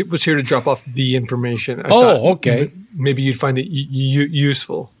 I just was here to drop off the information. I Oh, thought okay. Maybe you'd find it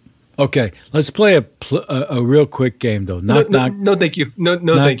useful. Okay, let's play a real quick game, though. Knock. No, thank you. No,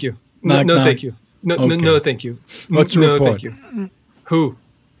 thank you. Knock. Thank you. No, thank you. What's the report? Thank you. Who?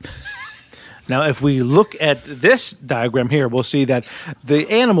 Now, if we look at this diagram here, we'll see that the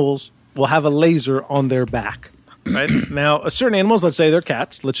animals will have a laser on their back. Right? Now, certain animals, let's say they're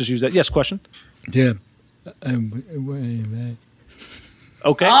cats. Let's just use that. Yes, question? Yeah.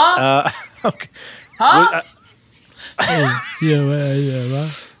 Okay. Huh? Okay. Huh?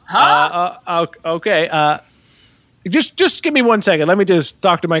 Okay. Just give me 1 second. Let me just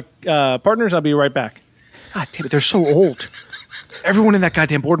talk to my partners. I'll be right back. God damn it, they're so old. Everyone in that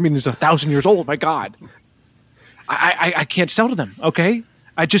goddamn board meeting is 1,000 years old. My God. I can't sell to them, okay?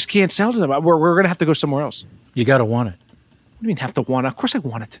 I just can't sell to them. We're going to have to go somewhere else. You got to want it. What do you mean have to want it? Of course I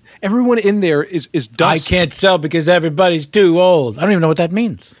want it. Everyone in there is dust. I can't sell because everybody's too old. I don't even know what that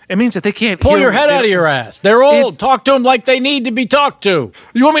means. It means that they can't Pull hear- your head out of your ass. They're old. Talk to them like they need to be talked to.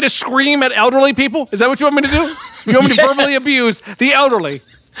 You want me to scream at elderly people? Is that what you want me to do? You want me to verbally abuse the elderly?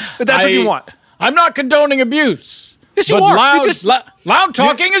 That's what you want. I'm not condoning abuse. Yes, you but are. Loud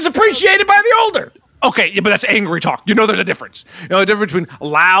talking is appreciated by the older. Okay, yeah, but that's angry talk. You know there's a difference. You know the difference between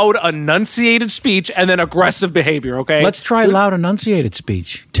loud, enunciated speech and then aggressive behavior, okay? Let's try loud, enunciated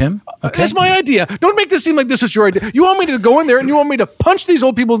speech, Tim. Okay. That's my idea. Don't make this seem like this was your idea. You want me to go in there and you want me to punch these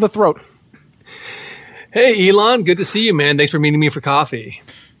old people in the throat. Hey, Elon, good to see you, man. Thanks for meeting me for coffee.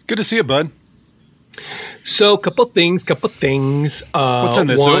 Good to see you, bud. So, couple things. What's in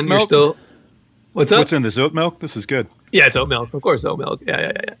this, oat One, milk? you're still... What's up? What's in this, oat milk? This is good. Yeah, it's oat milk. Of course, oat milk.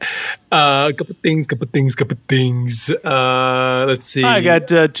 Yeah. Couple things. Let's see. I got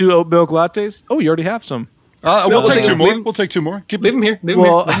 2 oat milk lattes. Oh, you already have some. We'll take 2 more. We'll take 2 more. Leave them here.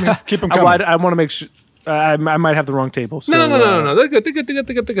 Keep them coming. I want to make sure. I might have the wrong table. So, No. They're good.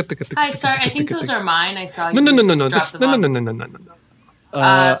 Hi, sorry. I think those are mine. I saw you. No. drop them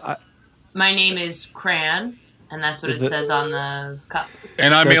off. No. My name is Cran, and that's what it says on the cup.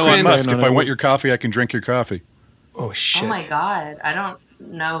 And I'm That's Elon right. Musk. If I want your coffee, I can drink your coffee. Oh, shit. Oh my God. I don't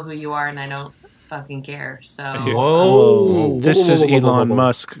know who you are, and I don't fucking care. So. Whoa. This is Whoa. Elon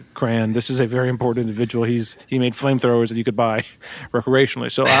Musk, Cran. This is a very important individual. He made flamethrowers that you could buy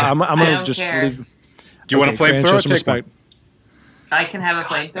recreationally. So I'm going to don't just care. leave. Do you want a Cran, flamethrower? show some Take one. respect. I can have a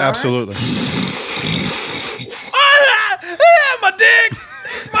flamethrower? Absolutely. My dick!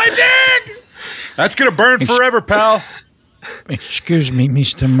 My dick! That's going to burn forever, pal. Excuse me,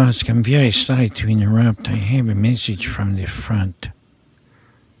 Mr. Musk. I'm very sorry to interrupt. I have a message from the front.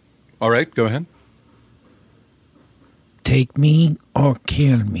 All right, go ahead. Take me or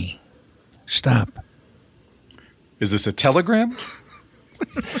kill me. Stop. Is this a telegram?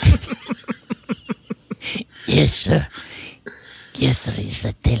 Yes, sir. Yes, sir, it's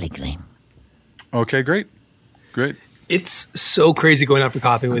a telegram. Okay, great. It's so crazy going out for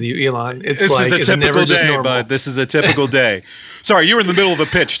coffee with you, Elon. It's This like is a it's typical never just day, normal. bud. This is a typical day. Sorry, you were in the middle of a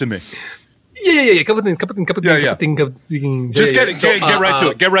pitch to me. Yeah. Couple things. Just get right to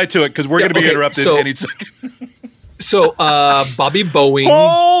it. Get right to it because we're going to be interrupted any second. So, Bobby Boeing.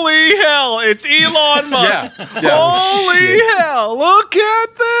 Holy hell, it's Elon Musk. Holy hell, look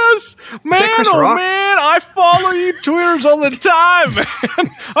at this. Man, Chris oh Rock? man, I follow you Twitters all the time, man.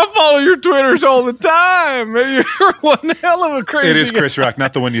 I follow your Twitters all the time. Man, you're one hell of a crazy It is guy. Chris Rock,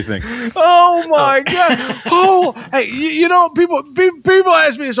 not the one you think. Oh my God. Oh, hey, you know, people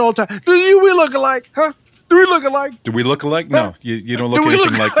ask me this all the time. Do we look alike? Huh? Do we look alike? Do we look alike? No, you don't look Do we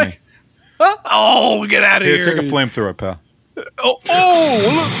anything look like me. Huh? Oh, get out of here. Here, take a flamethrower, pal. Oh,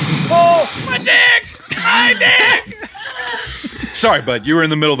 look. Oh, my dick. Sorry, bud. You were in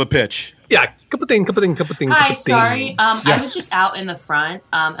the middle of a pitch. Yeah, couple things. Hi, sorry. I was just out in the front,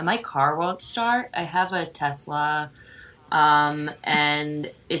 and my car won't start. I have a Tesla, and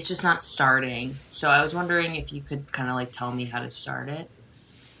it's just not starting. So I was wondering if you could kind of like tell me how to start it.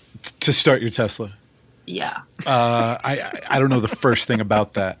 To start your Tesla. Yeah. I don't know the first thing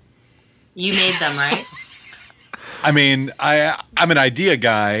about that. You made them, right? I mean, I'm an idea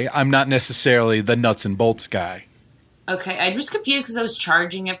guy. I'm not necessarily the nuts and bolts guy. Okay, I was confused because I was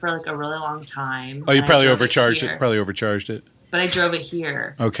charging it for like a really long time. Oh, you and I probably drove overcharged here. it. Probably overcharged it. But I drove it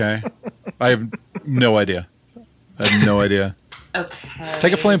here. Okay. I have no idea. Okay.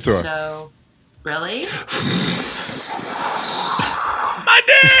 Take a flamethrower. So, really? My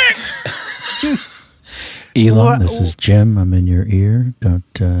dick! Elon, this is Jim. I'm in your ear.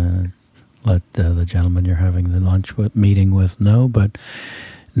 Don't let the gentleman you're having the meeting with know. But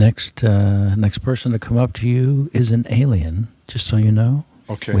next person to come up to you is an alien. Just so you know.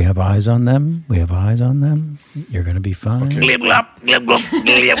 Okay. We have eyes on them. You're going to be fine. Okay.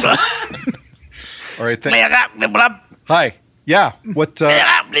 All right. Hi. Yeah. What?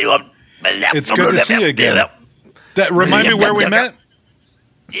 It's good to see you again. Remind me where we met.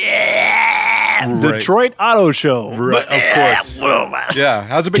 Right. Detroit Auto Show. Right, of course. Yeah.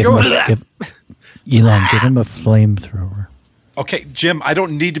 How's it been Elon, going? give him a flamethrower. Okay, Jim, I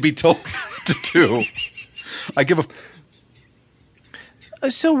don't need to be told what to do. I give a...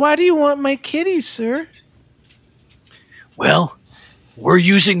 So why do you want my kitty, sir? Well, we're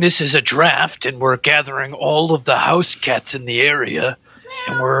using this as a draft, and we're gathering all of the house cats in the area,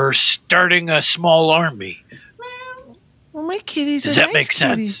 and we're starting a small army. Well, my kitty's Does a that nice make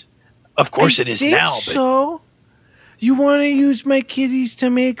kitty. sense? Of course I it is think now, but so. You want to use my kitties to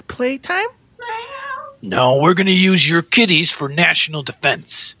make playtime? no, we're going to use your kitties for national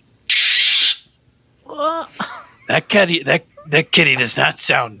defense. That kitty does not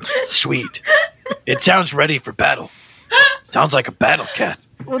sound sweet. It sounds ready for battle. Sounds like a battle cat.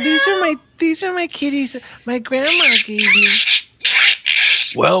 Well, these are my kitties that my grandma gave me.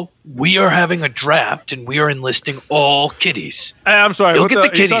 Well, we are having a draft, and we are enlisting all kitties. Hey, I'm sorry. You'll what get the, the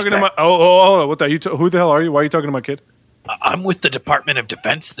are you kitties talking to back. my? What the? Who the hell are you? Why are you talking to my kid? I'm with the Department of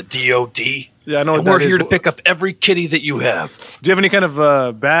Defense, the DOD. Yeah, I know. And what we're that here is. to pick up every kitty that you have. Do you have any kind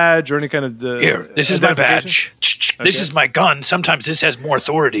of badge or any kind of? Here, this is my identification? badge. This Okay. is my gun. Sometimes this has more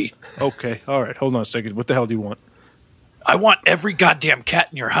authority. Okay, all right. Hold on a second. What the hell do you want? I want every goddamn cat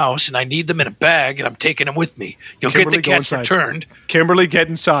in your house, and I need them in a bag, and I'm taking them with me. You'll Kimberly, get the go cats inside. returned. Kimberly, get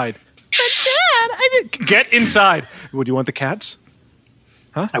inside. But Dad, I didn't get inside. What do you want? The cats?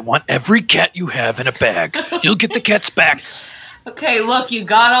 I want every cat you have in a bag. You'll get the cats back. Okay, look, you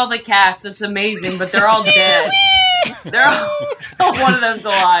got all the cats. It's amazing, but they're all dead. They're all, not one of them's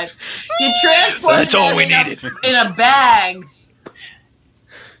alive. You transported That's all them we in a- needed. in a bag.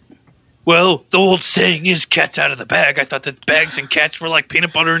 Well, the old saying is cats out of the bag. I thought that bags and cats were like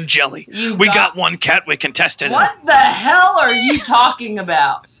peanut butter and jelly. We got one cat we can test it. What the hell are you talking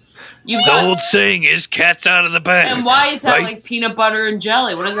about? You've The got, old saying is cats out of the bag. and why is that right? like peanut butter and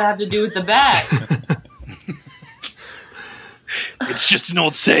jelly? What does that have to do with the bag? It's just an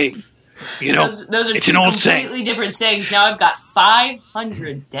old saying. You know, those are it's two an old completely saying. different sayings. Now I've got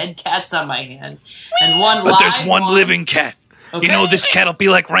 500 dead cats on my hand, and one But live there's one living cat. Okay. You know, this cat'll be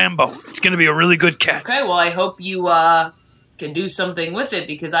like Rambo. It's going to be a really good cat. Okay, well, I hope you can do something with it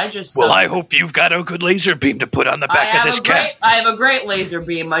because I just. Well, I hope you've got a good laser beam to put on the back of this cat. I have a great laser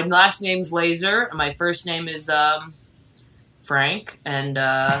beam. My last name's Laser, and my first name is Frank, and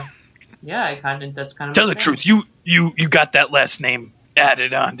yeah, that's kind of Tell the truth. You got that last name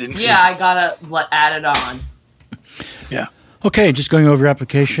added on, didn't you? Yeah, I gotta add it on. Yeah. Okay, just going over your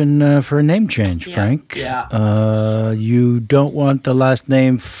application for a name change, Frank. Yeah. You don't want the last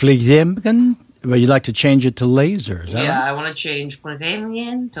name Fligemgen, but you'd like to change it to Laser. Is that Yeah, right? I want to change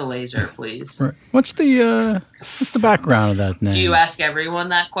Flavamian to Laser, please. Right. What's the background of that name? Do you ask everyone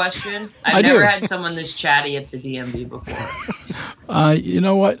that question? I've I never do. had someone this chatty at the DMV before. You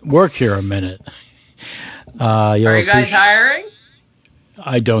know what? Work here a minute. Are you guys hiring?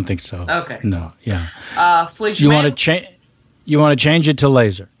 I don't think so. Okay. No. Yeah. Fligman? You want to change? You want to change it to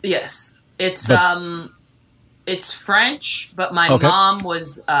Laser? Yes, it's But- it's French, but my Okay. mom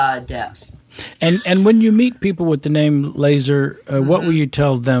was deaf. And when you meet people with the name Laser, what Mm-hmm. will you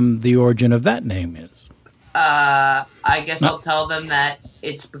tell them the origin of that name is? I guess No. I'll tell them that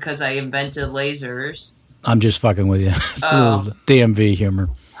it's because I invented lasers. I'm just fucking with you. It's a Oh. little DMV humor.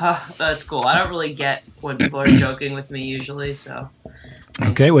 That's cool. I don't really get when people are joking with me usually, so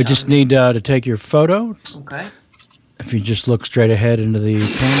Okay, we just need to take your photo. okay. If you just look straight ahead into the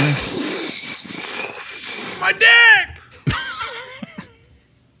camera. My dick!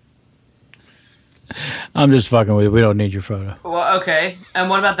 I'm just fucking with you. We don't need your photo. Well, okay. And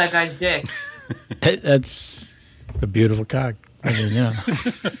what about that guy's dick? That's a beautiful cock. I mean, yeah.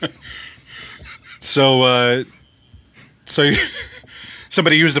 So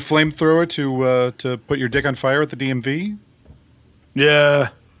somebody used a flamethrower to put your dick on fire at the DMV? Yeah.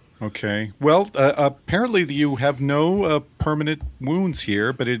 Okay. Well, apparently you have no permanent wounds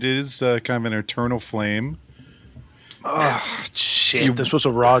here, but it is kind of an eternal flame. Oh, shit. This was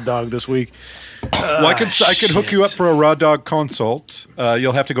a raw dog this week. Well, I could hook you up for a raw dog consult.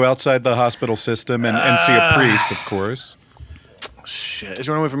 You'll have to go outside the hospital system and see a priest, of course. Shit. Is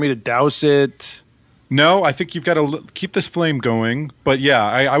there any way for me to douse it? No, I think you've got to keep this flame going. But yeah,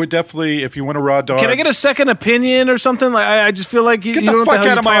 I would definitely, if you want a raw dog. Can I get a second opinion or something? Like I just feel like you Get you the don't know fuck what the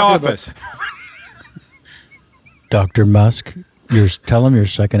hell out of you're my talking office. Dr. Musk, tell him your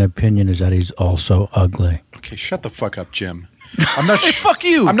second opinion is that he's also ugly. Okay, shut the fuck up, Jim. I'm not. Hey, fuck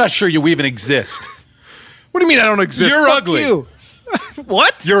you. I'm not sure you even exist. What do you mean I don't exist? You're Fuck ugly. you.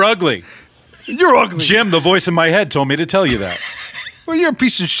 What? You're ugly. You're ugly. Jim, the voice in my head, told me to tell you that. Well, you're a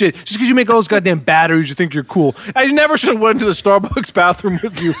piece of shit. Just because you make all those goddamn batteries, you think you're cool. I never should have went into the Starbucks bathroom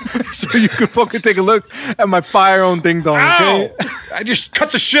with you so you could fucking take a look at my fire own ding dong. Okay? Ow! I just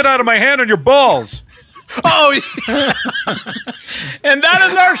cut the shit out of my hand on your balls. Oh, yeah. And that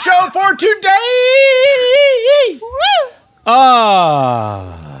is our show for today.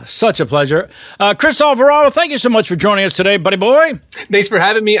 Such a pleasure. Chris Alvarado, thank you so much for joining us today, buddy boy. Thanks for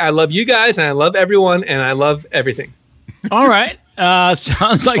having me. I love you guys, and I love everyone, and I love everything. All right.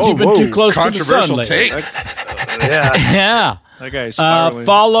 Sounds like you've been too close to the sun Controversial lately. take. Yeah. Yeah. That guy's spiraling.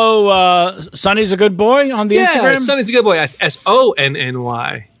 Follow Sonny's a good boy on the Instagram. Sonny's a good boy. That's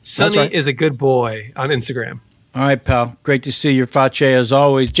SONNY. Sonny right. is a good boy on Instagram. All right, pal. Great to see your face as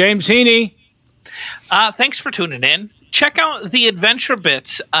always. James Heaney. Thanks for tuning in. Check out the Adventure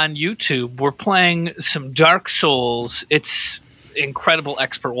Bits on YouTube. We're playing some Dark Souls. It's incredible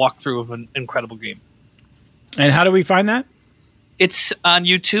expert walkthrough of an incredible game. And how do we find that? It's on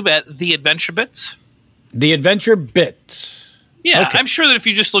YouTube at The Adventure Bits. The Adventure Bits. Yeah, Okay. I'm sure that if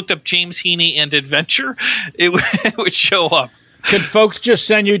you just looked up James Heaney and Adventure, it would show up. Could folks just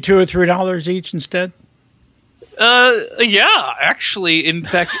send you $2 or $3 each instead? Yeah, actually, in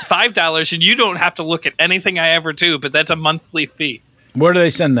fact, $5, and you don't have to look at anything I ever do, but that's a monthly fee. Where do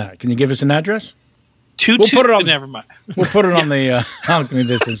they send that? Can you give us an address? We'll put it on. Never mind. We'll put it on the Alchemy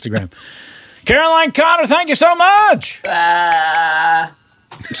This Instagram. Caroline Connor, thank you so much.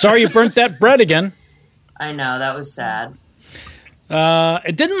 Sorry you burnt that bread again. I know, that was sad.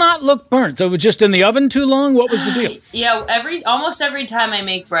 It did not look burnt. So it was just in the oven too long? What was the deal? Yeah, almost every time I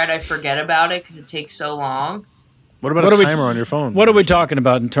make bread, I forget about it because it takes so long. What about What a are we- timer on your phone? What are we talking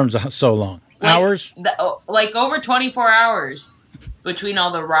about in terms of so long? Hours? Like over 24 hours between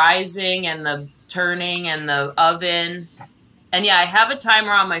all the rising and the turning and the oven. And yeah, I have a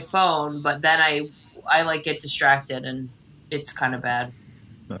timer on my phone, but then I like get distracted and it's kind of bad.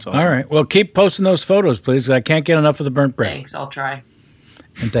 That's awesome. All right. Well, keep posting those photos, please. I can't get enough of the burnt bread. Thanks, I'll try.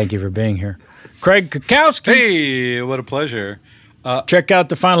 And thank you for being here. Craig Kukowski. Hey, what a pleasure. Check out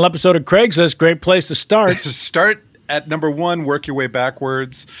the final episode of Craigslist. Great place to start. Start at number 1, work your way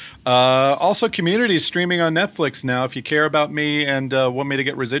backwards. Also, Community is streaming on Netflix now. If you care about me and want me to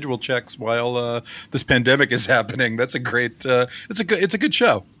get residual checks while this pandemic is happening, that's a great. It's a good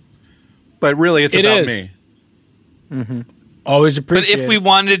show. But really, it's about is. me. Mm-hmm. Always But appreciate if we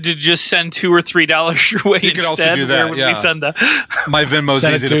wanted to just send $2 or $3 your way You could instead, also do that, where would yeah. we send that? My Venmo's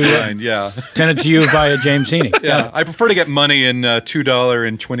Send it easy to to you. find. Yeah. Send it to you via James Heaney. Yeah. I prefer to get money in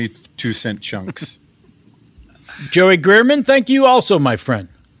 $2.22 chunks. Joey Greerman, thank you also, my friend.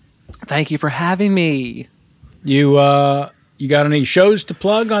 Thank you for having me. You got any shows to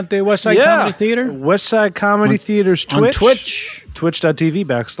plug on the Westside Comedy Theater? Westside Comedy Theater's on Twitch. Twitch.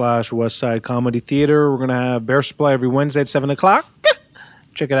 Twitch.tv/Westside Comedy Theater. We're going to have Bear Supply every Wednesday at 7 o'clock.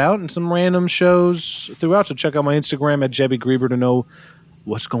 Check it out. And some random shows throughout. So check out my Instagram at Jebby Grieber to know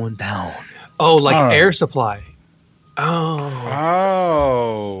what's going down. Oh, like All right. Air Supply.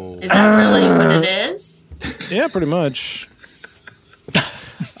 Oh. Is that really what it is? Yeah, pretty much.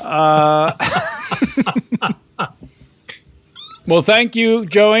 Well, thank you,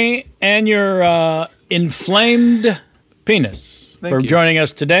 Joey, and your inflamed penis Thank for you. joining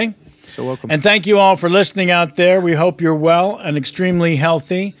us today. So welcome. And thank you all for listening out there. We hope you're well and extremely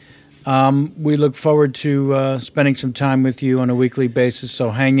healthy. We look forward to spending some time with you on a weekly basis,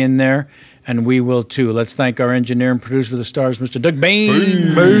 so hang in there, and we will too. Let's thank our engineer and producer of the stars, Mr. Doug Bain.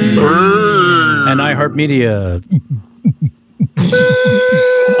 And iHeartMedia.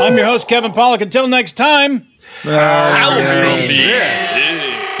 I'm your host, Kevin Pollak. Until next time.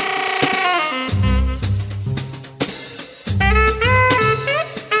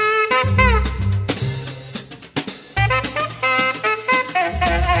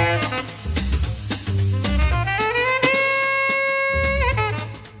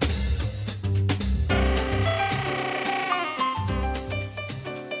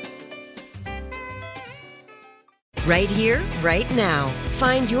 Right here, right now.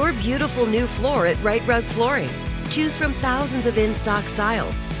 Find your beautiful new floor at Right Rug Flooring. Choose from thousands of in-stock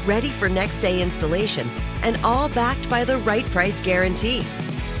styles, ready for next day installation, and all backed by the right price guarantee.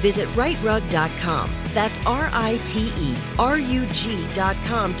 Visit rightrug.com. That's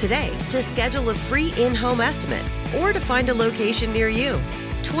RITERUG.com today to schedule a free in-home estimate or to find a location near you.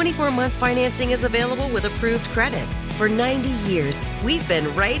 24-month financing is available with approved credit. For 90 years, we've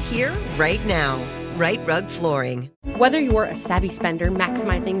been right here, right now. Right Rug Flooring. Whether you're a savvy spender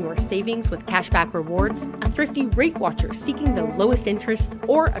maximizing your savings with cashback rewards, a thrifty rate watcher seeking the lowest interest,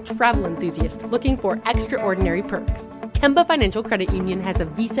 or a travel enthusiast looking for extraordinary perks, Kemba Financial Credit Union has a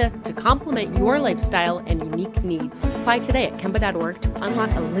visa to complement your lifestyle and unique needs. Apply today at Kemba.org to unlock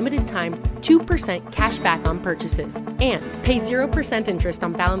a limited time 2% cash back on purchases and pay 0% interest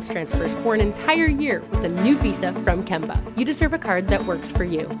on balance transfers for an entire year with a new visa from Kemba. You deserve a card that works for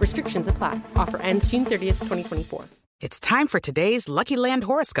you. Restrictions apply. Offer ends June 30th, 2024. It's time for today's Lucky Land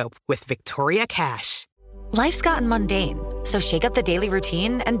horoscope with Victoria Cash. Life's gotten mundane, so shake up the daily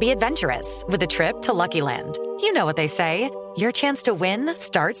routine and be adventurous with a trip to Lucky Land. You know what they say, your chance to win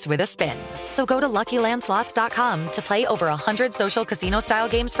starts with a spin. So go to LuckyLandSlots.com to play over 100 social casino-style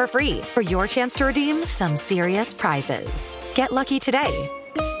games for free for your chance to redeem some serious prizes. Get lucky today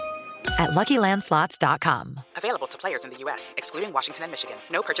at LuckyLandSlots.com. Available to players in the U.S., excluding Washington and Michigan.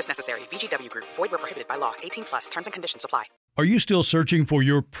 No purchase necessary. VGW Group. Void where prohibited by law. 18 plus. Terms and conditions apply. Are you still searching for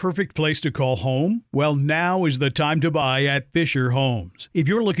your perfect place to call home? Well, now is the time to buy at Fisher Homes. If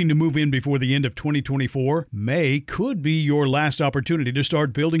you're looking to move in before the end of 2024, May could be your last opportunity to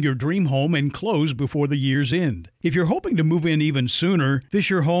start building your dream home and close before the year's end. If you're hoping to move in even sooner,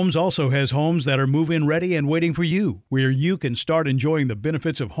 Fisher Homes also has homes that are move-in ready and waiting for you, where you can start enjoying the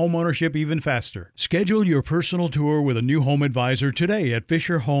benefits of homeownership even faster. Schedule your personal tour with a new home advisor today at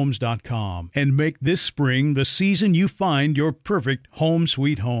FisherHomes.com and make this spring the season you find your perfect home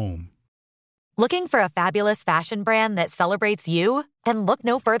sweet home. Looking for a fabulous fashion brand that celebrates you? Then look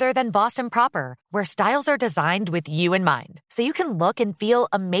no further than Boston Proper, where styles are designed with you in mind, so you can look and feel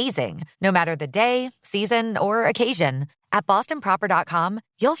amazing, no matter the day, season, or occasion. At BostonProper.com,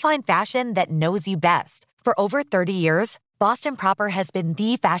 you'll find fashion that knows you best. For over 30 years, Boston Proper has been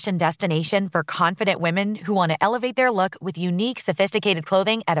the fashion destination for confident women who want to elevate their look with unique, sophisticated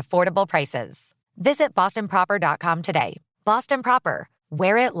clothing at affordable prices. Visit BostonProper.com today. Boston Proper.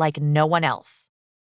 Wear it like no one else.